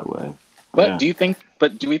of it that way. But do we think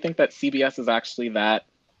that CBS is actually that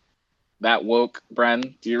woke,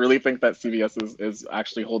 Bren? Do you really think that CBS is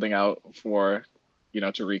actually holding out for,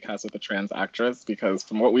 to recast with a trans actress? Because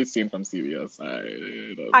from what we've seen from CBS,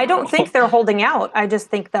 I don't think they're holding out. I just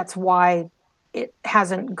think that's why it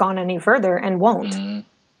hasn't gone any further and won't.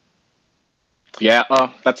 Yeah,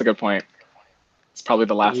 that's a good point. It's probably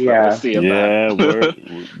the last that we'll see of that.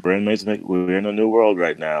 We're in a new world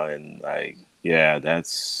right now, and it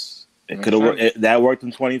could have worked. That worked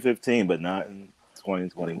in 2015, but not in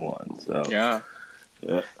 2021. So yeah.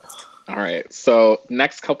 All right. So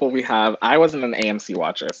next couple we have. I wasn't an AMC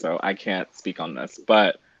watcher, so I can't speak on this.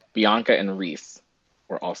 But Bianca and Reese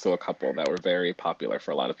were also a couple that were very popular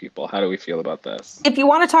for a lot of people. How do we feel about this? If you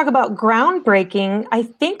want to talk about groundbreaking, I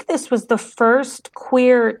think this was the first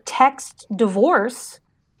queer text divorce.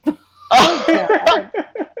 Right.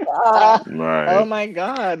 Oh my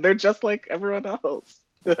God. They're just like everyone else.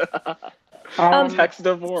 Text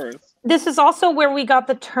divorce. This is also where we got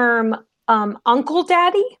the term Uncle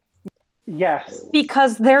Daddy. Yes.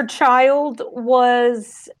 Because their child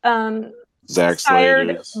was Zach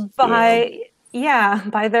Slater's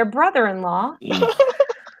by their brother-in-law.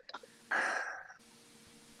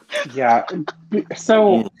 Yeah.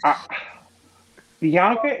 So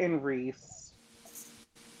Bianca and Reese,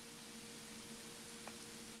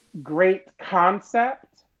 great concept.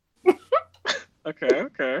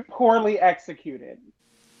 Okay. Poorly executed.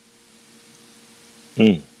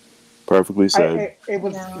 Perfectly said. It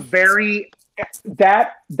was very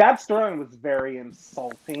that storyline was very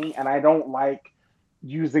insulting, and I don't like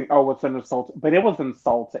using it's an insult, but it was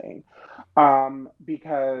insulting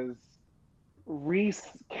because Reese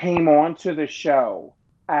came onto the show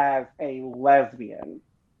as a lesbian,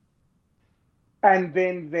 and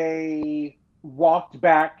then they walked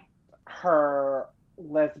back her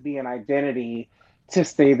lesbian identity to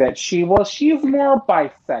say that she's more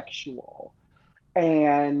bisexual,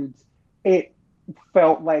 and it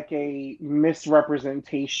felt like a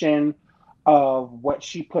misrepresentation of what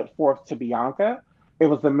she put forth to Bianca. It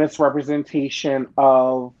was a misrepresentation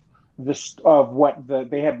of what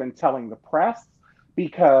they had been telling the press,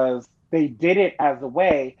 because they did it as a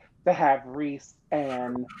way to have Reese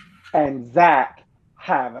and Zach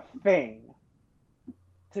have a thing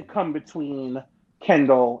to come between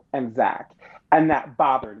Kendall and Zach. And that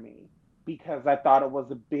bothered me because I thought it was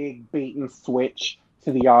a big bait and switch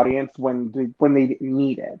to the audience when they didn't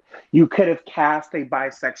need it. You could have cast a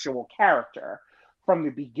bisexual character from the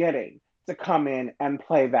beginning to come in and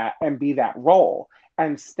play that and be that role.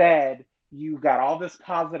 Instead, you got all this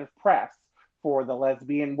positive press for the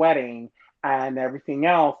lesbian wedding and everything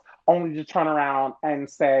else, only to turn around and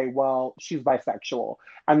say, well, she's bisexual.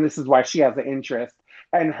 And this is why she has an interest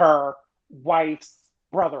in her wife's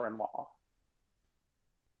brother-in-law.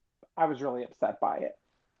 I was really upset by it.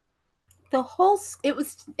 It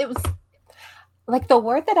was like, the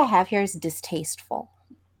word that I have here is distasteful.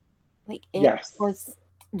 Like, it was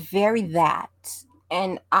very that.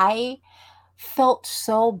 And I felt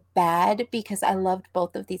so bad because I loved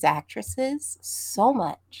both of these actresses so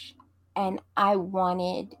much. And I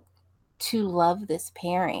wanted to love this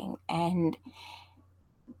pairing. And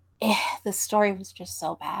the story was just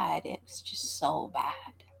so bad. It was just so bad.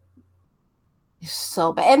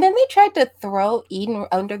 So bad. And then they tried to throw Eden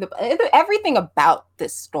under the... Everything about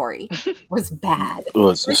this story was bad.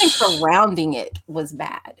 Everything surrounding it was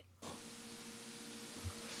bad.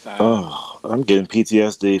 Oh, I'm getting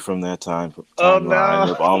PTSD from that timeline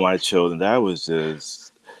of all my children. That was just...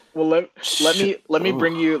 Well, let me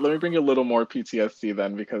bring you a little more PTSD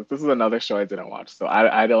then, because this is another show I didn't watch, so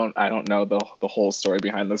I don't know the whole story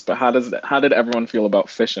behind this. But how did everyone feel about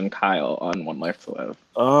Fish and Kyle on One Life to Live?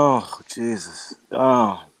 Oh, Jesus!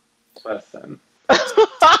 Oh, listen.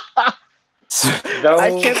 I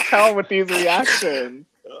can't tell with these reactions.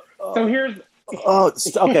 So here's... Oh,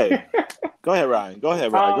 okay. Go ahead, Ryan. Go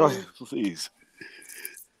ahead, Go ahead, please.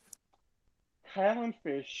 Kyle and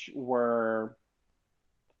Fish were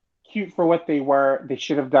cute for what they were. They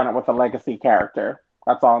should have done it with a legacy character.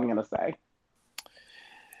 That's all I'm going to say.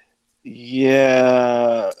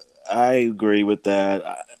 Yeah, I agree with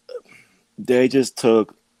that. They just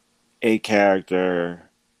took a character,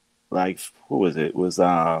 like, who was it? It was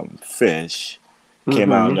Fish,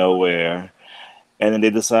 came out of nowhere. And then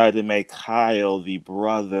they decided to make Kyle the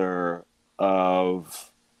brother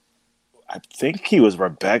of, I think he was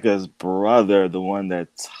Rebecca's brother, the one that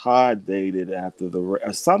Todd dated after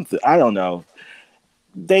or something. I don't know.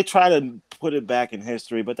 They tried to put it back in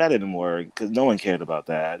history, but that didn't work because no one cared about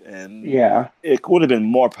that. And it would have been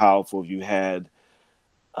more powerful if you had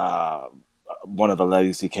one of the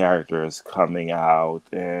legacy characters coming out,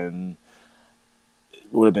 and it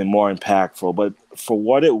would have been more impactful. But for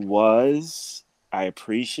what it was, I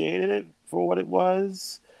appreciated it for what it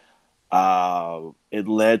was. It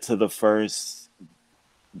led to the first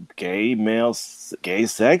gay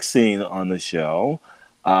sex scene on the show,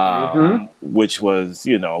 which was,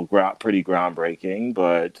 pretty groundbreaking.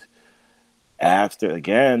 But after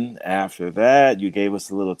that, you gave us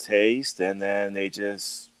a little taste, and then they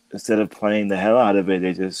just, instead of playing the hell out of it,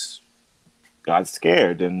 they just got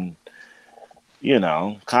scared and,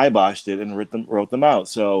 kiboshed it and wrote them out.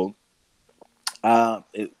 So,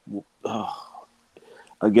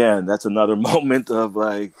 again, that's another moment of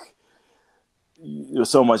like, there's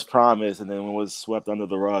so much promise, and then when it was swept under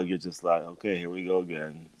the rug, you're just like, okay, here we go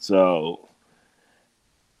again. So,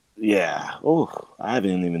 yeah. Oh, I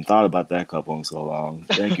haven't even thought about that couple in so long.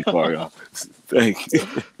 Thank you, Coryon. Thank you.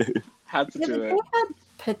 Had to do it. They had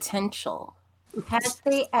potential. Had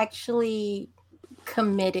they actually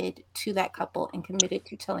committed to that couple and committed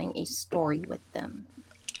to telling a story with them,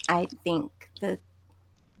 I think that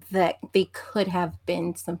they could have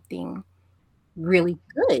been something really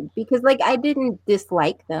good, because I didn't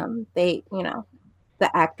dislike them. They,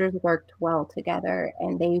 the actors worked well together,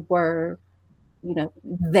 and they were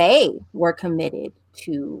committed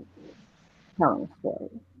to telling a story.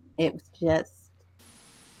 It was just...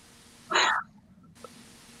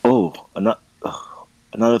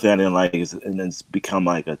 Another thing I didn't like is, and it's become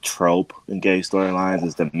like a trope in gay storylines,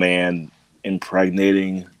 is the man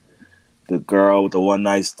impregnating the girl with the one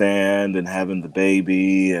night stand and having the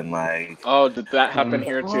baby, and like... Oh, did that happen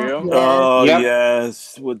here too? Oh,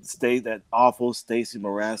 yes. With that awful Stacey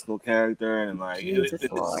Marasco character, and like it was the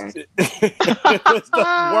worst.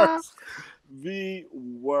 The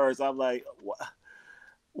worst. I'm like,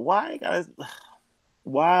 why, guys?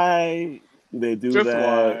 Why do they do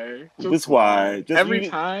that? Just why? Every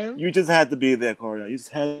time you just had to be there, Corey. You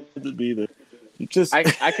just had to be there.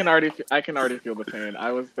 I can already feel the pain.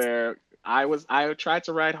 I was there. I tried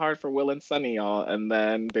to ride hard for Will and Sunny, y'all, and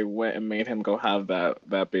then they went and made him go have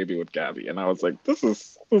that baby with Gabby, and I was like, this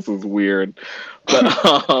is weird.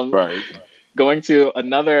 But right. Going to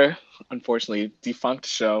another, unfortunately, defunct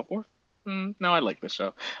show. No, I like this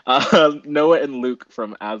show. Noah and Luke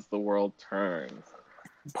from As the World Turns.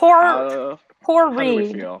 Poor How Reed. do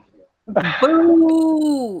we feel?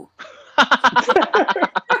 Boo!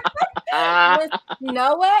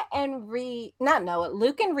 Noah and Reed, not Noah,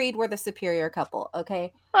 Luke and Reed were the superior couple,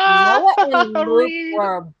 okay? Noah and Luke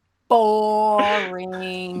were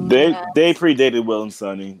boring. They predated Will and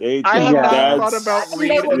Sonny. I have not thought That's about I mean,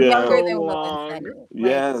 Reed they were in younger so than Will and long. Sonny. Like,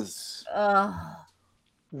 yes.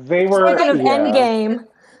 They were Speaking of Endgame,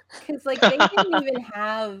 because like they didn't even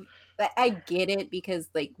have. I get it because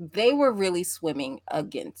like they were really swimming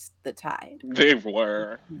against the tide. They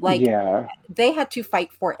were. Like yeah. they had to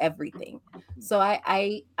fight for everything. So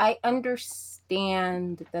I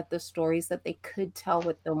understand that the stories that they could tell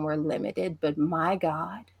with them were limited, but my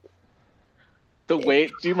God. The way,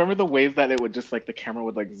 do you remember the ways that it would just like the camera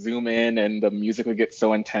would like zoom in and the music would get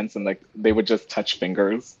so intense and like they would just touch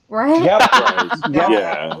fingers? Right? Yep. Right. Yep.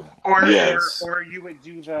 Yeah. Yes. Or you would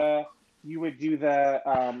do the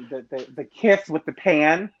kiss with the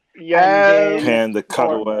pan. Yes. Pan the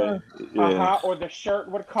cutaway. Yeah. Or the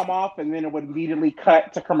shirt would come off and then it would immediately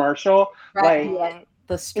cut to commercial. Right. Like Yeah.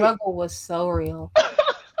 The struggle was so real.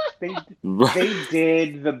 they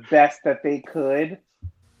did the best that they could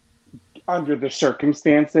under the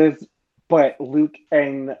circumstances, but Luke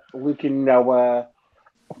and Noah,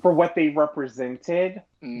 for what they represented,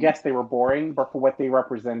 yes, they were boring, but for what they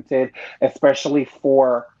represented, especially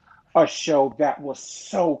for a show that was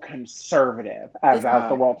so conservative as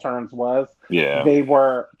The World Turns was, they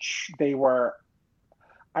were.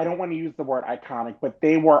 I don't want to use the word iconic, but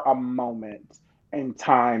they were a moment in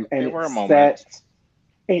time, and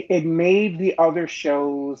it made the other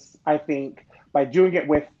shows. I think by doing it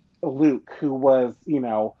with Luke, who was,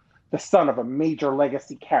 the son of a major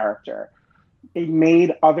legacy character, it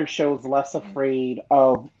made other shows less afraid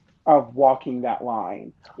of walking that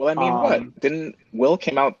line. Well, I mean, what? Didn't Will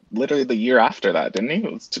came out literally the year after that, didn't he?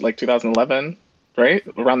 It was like 2011, right?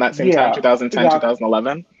 Around that same time, 2010,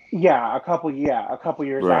 2011? Yeah, a couple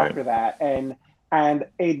years after that. And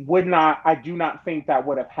it would not, I do not think that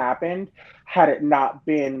would have happened had it not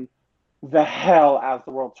been the hell As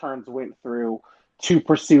the World Turns went through to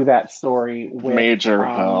pursue that story with major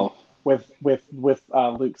hell with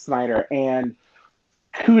Luke Snyder. And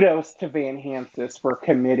kudos to Van Hansis for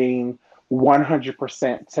committing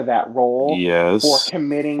 100% to that role. Yes. For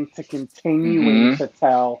committing to continuing to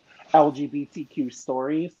tell LGBTQ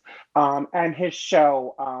stories. And his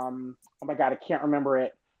show, oh my God, I can't remember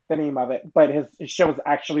the name of it, but his show is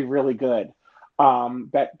actually really good.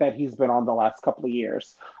 That he's been on the last couple of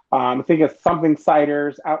years. I think it's something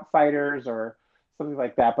Outsiders, or something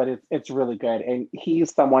like that, but it's really good. And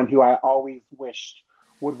he's someone who I always wished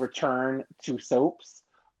would return to soaps.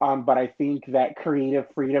 But I think that creative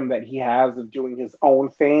freedom that he has of doing his own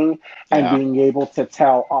thing and being able to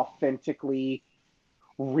tell authentically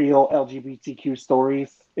real LGBTQ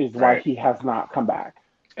stories is why he has not come back.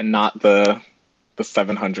 And not the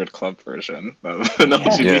 700 Club version of an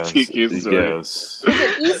LGBTQ story. Is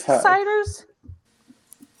it Eastsiders?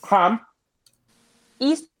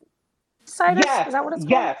 Eastsiders? Yes, is that what it's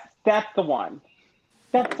called? Yes, that's the one.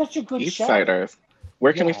 That's such a good show. Eastsiders.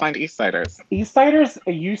 Where can we find Eastsiders? Eastsiders,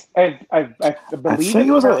 I believe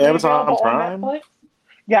it was on Amazon Prime. On Netflix.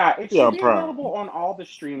 Yeah, it should be available on all the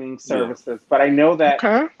streaming services, but I know that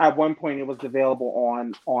at one point it was available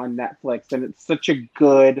on Netflix, and it's such a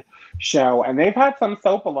good show. And they've had some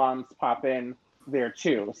soap alums pop in there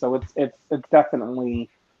too, so it's definitely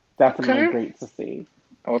great to see.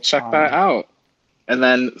 I'll check that out. And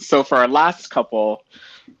then, so for our last couple,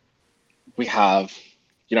 we have,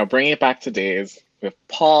 bringing it back to days, we have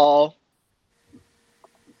Paul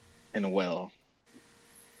and Will.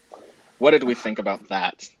 What did we think about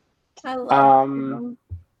that? I love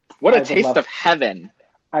what a taste of heaven.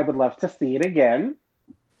 I would love to see it again.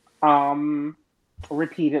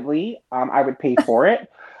 Repeatedly. I would pay for it.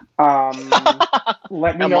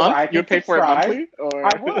 Let me know where I can You'd pay for it monthly? Or?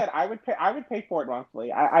 I would pay for it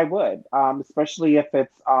monthly. I would. Especially if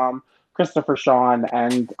it's Christopher Sean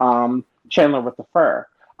and Chandler with the fur.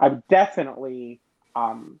 I would definitely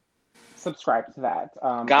subscribe to that.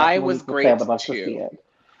 Guy was great I would love to see it.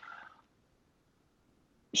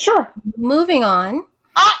 Sure. Moving on.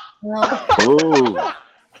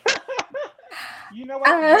 You know what?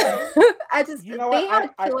 I just they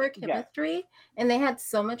had killer chemistry and they had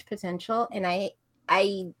so much potential, and I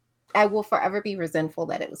will forever be resentful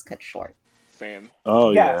that it was cut short. Same.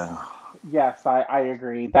 Oh yes, I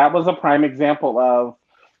agree. That was a prime example of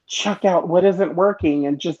chuck out what isn't working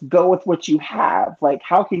and just go with what you have. Like,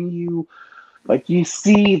 how can you? Like, you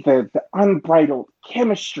see the unbridled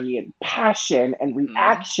chemistry and passion and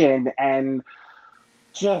reaction and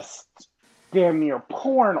just damn near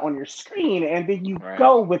porn on your screen, and then you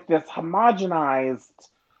go with this homogenized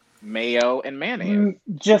mayo and mayonnaise,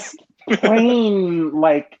 just plain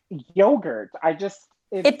like yogurt.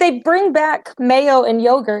 If they bring back mayo and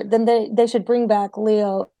yogurt, then they should bring back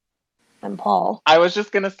Leo and Paul. I was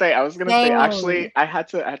just gonna say, Dang. actually, I had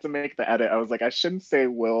to make the edit. I was like, I shouldn't say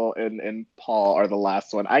Will and Paul are the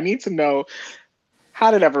last one. I need to know,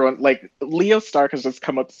 how did everyone, like, Leo Stark has just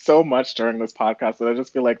come up so much during this podcast that I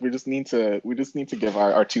just feel like we just need to give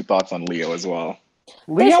our two thoughts on Leo as well.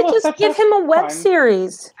 They Leo should was just such give a him a web fun,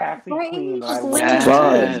 series. sassy Right. queen that I Just loved. leave.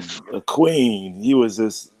 Yes. Fun, a queen. He was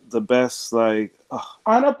just the best. Like,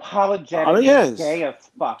 Unapologetic yes. gay as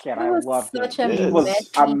fuck, and He I was loved such him. a He was Yes.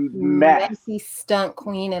 a messy, mess. messy stunt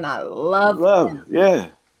queen, and I love Love, him. yeah,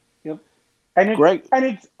 Yep. And great.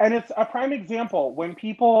 it's a prime example when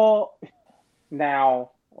people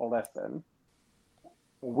now listen.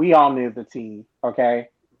 We all knew the tea, okay?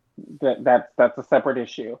 That's a separate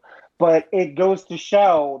issue, but it goes to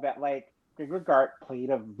show that like Gregor Gart played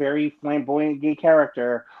a very flamboyant gay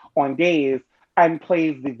character on Days, and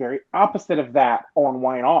plays the very opposite of that on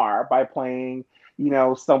YNR by playing,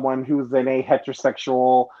 someone who's in a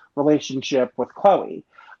heterosexual relationship with Chloe.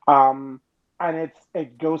 And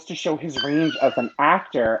it goes to show his range as an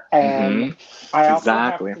actor. And Mm-hmm. I also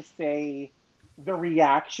Exactly. have to say the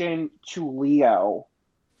reaction to Leo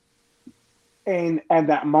and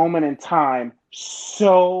that moment in time,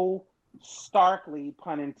 so starkly,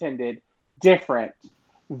 pun intended, different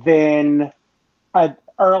than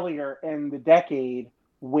earlier in the decade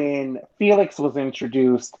when Felix was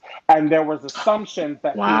introduced, and there was assumptions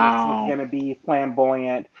that Felix was Wow. going to be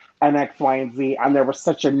flamboyant and X, Y, and Z, and there was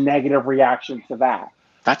such a negative reaction to that.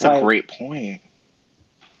 That's a great point.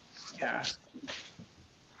 Yeah.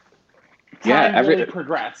 Yeah, Time really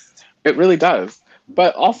progressed. it really does.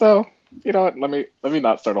 But also, you know what? Let me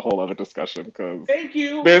not start a whole other discussion, because Thank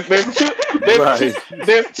you. there's Right.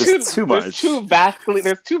 there's two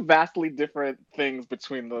vastly different things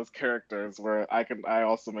between those characters, where I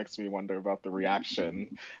also makes me wonder about the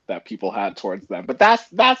reaction that people had towards them. But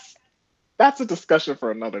that's a discussion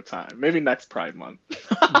for another time. Maybe next Pride Month.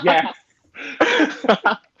 Yes.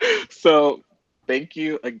 So thank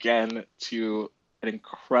you again to an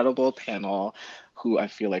incredible panel who I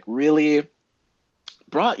feel like really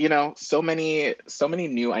brought, so many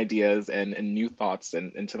new ideas and new thoughts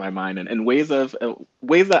into my mind, and ways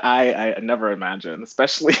that I never imagined,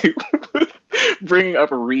 especially bringing up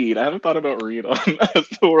Reed. I haven't thought about Reed on As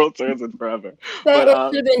the World Turns in forever. It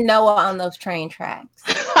But should have been Noah on those train tracks.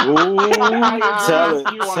 Ooh, tell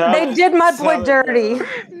it. They did my boy dirty.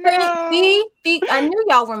 no. See, I knew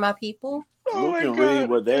y'all were my people. Oh Luke my and God. Reed,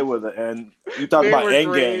 well, they were the end. You talk They about were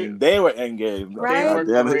Endgame. They were Endgame. Right. They were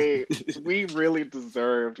God damn it. great. We really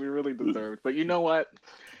deserved. But you know what?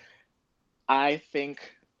 I think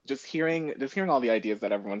just hearing all the ideas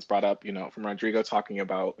that everyone's brought up, from Rodrigo talking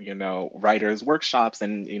about, writers' workshops,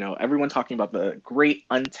 and, everyone talking about the great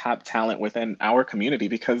untapped talent within our community.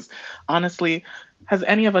 Because honestly, has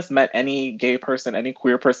any of us met any gay person, any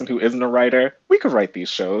queer person who isn't a writer? We could write these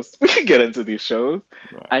shows. We could get into these shows.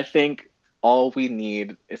 Right. I think all we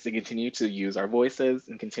need is to continue to use our voices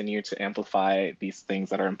and continue to amplify these things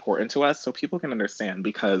that are important to us, so people can understand,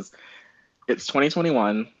 because it's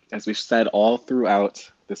 2021. As we've said all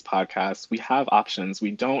throughout this podcast, we have options. We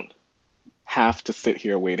don't have to sit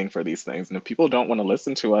here waiting for these things. And if people don't want to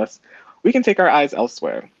listen to us, we can take our eyes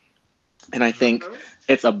elsewhere. And I think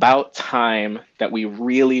it's about time that we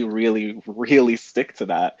really, really, really stick to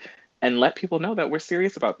that and let people know that we're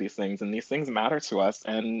serious about these things, and these things matter to us,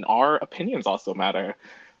 and our opinions also matter.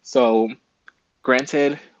 So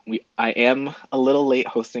granted, I am a little late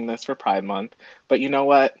hosting this for Pride Month, but you know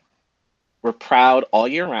what? We're proud all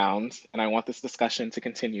year round, and I want this discussion to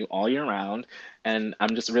continue all year round. And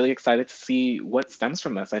I'm just really excited to see what stems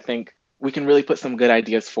from this. I think we can really put some good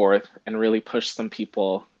ideas forth and really push some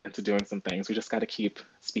people into doing some things. We just got to keep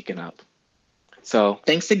speaking up. So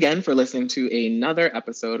thanks again for listening to another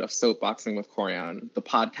episode of Soapboxing with Coryon, the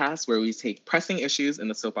podcast where we take pressing issues in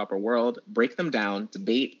the soap opera world, break them down,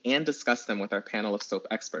 debate, and discuss them with our panel of soap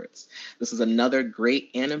experts. This is another great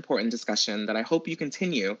and important discussion that I hope you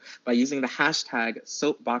continue by using the hashtag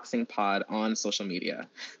SoapboxingPod on social media.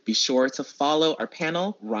 Be sure to follow our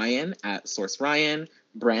panel, Ryan at SourceRyan,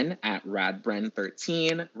 Bren at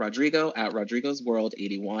RadBren13, Rodrigo at Rodrigo's World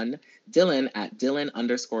 81, Dylan at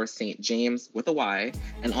Dylan_St. James with a Y,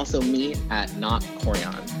 and also me at Not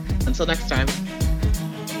Coryon. Until next time.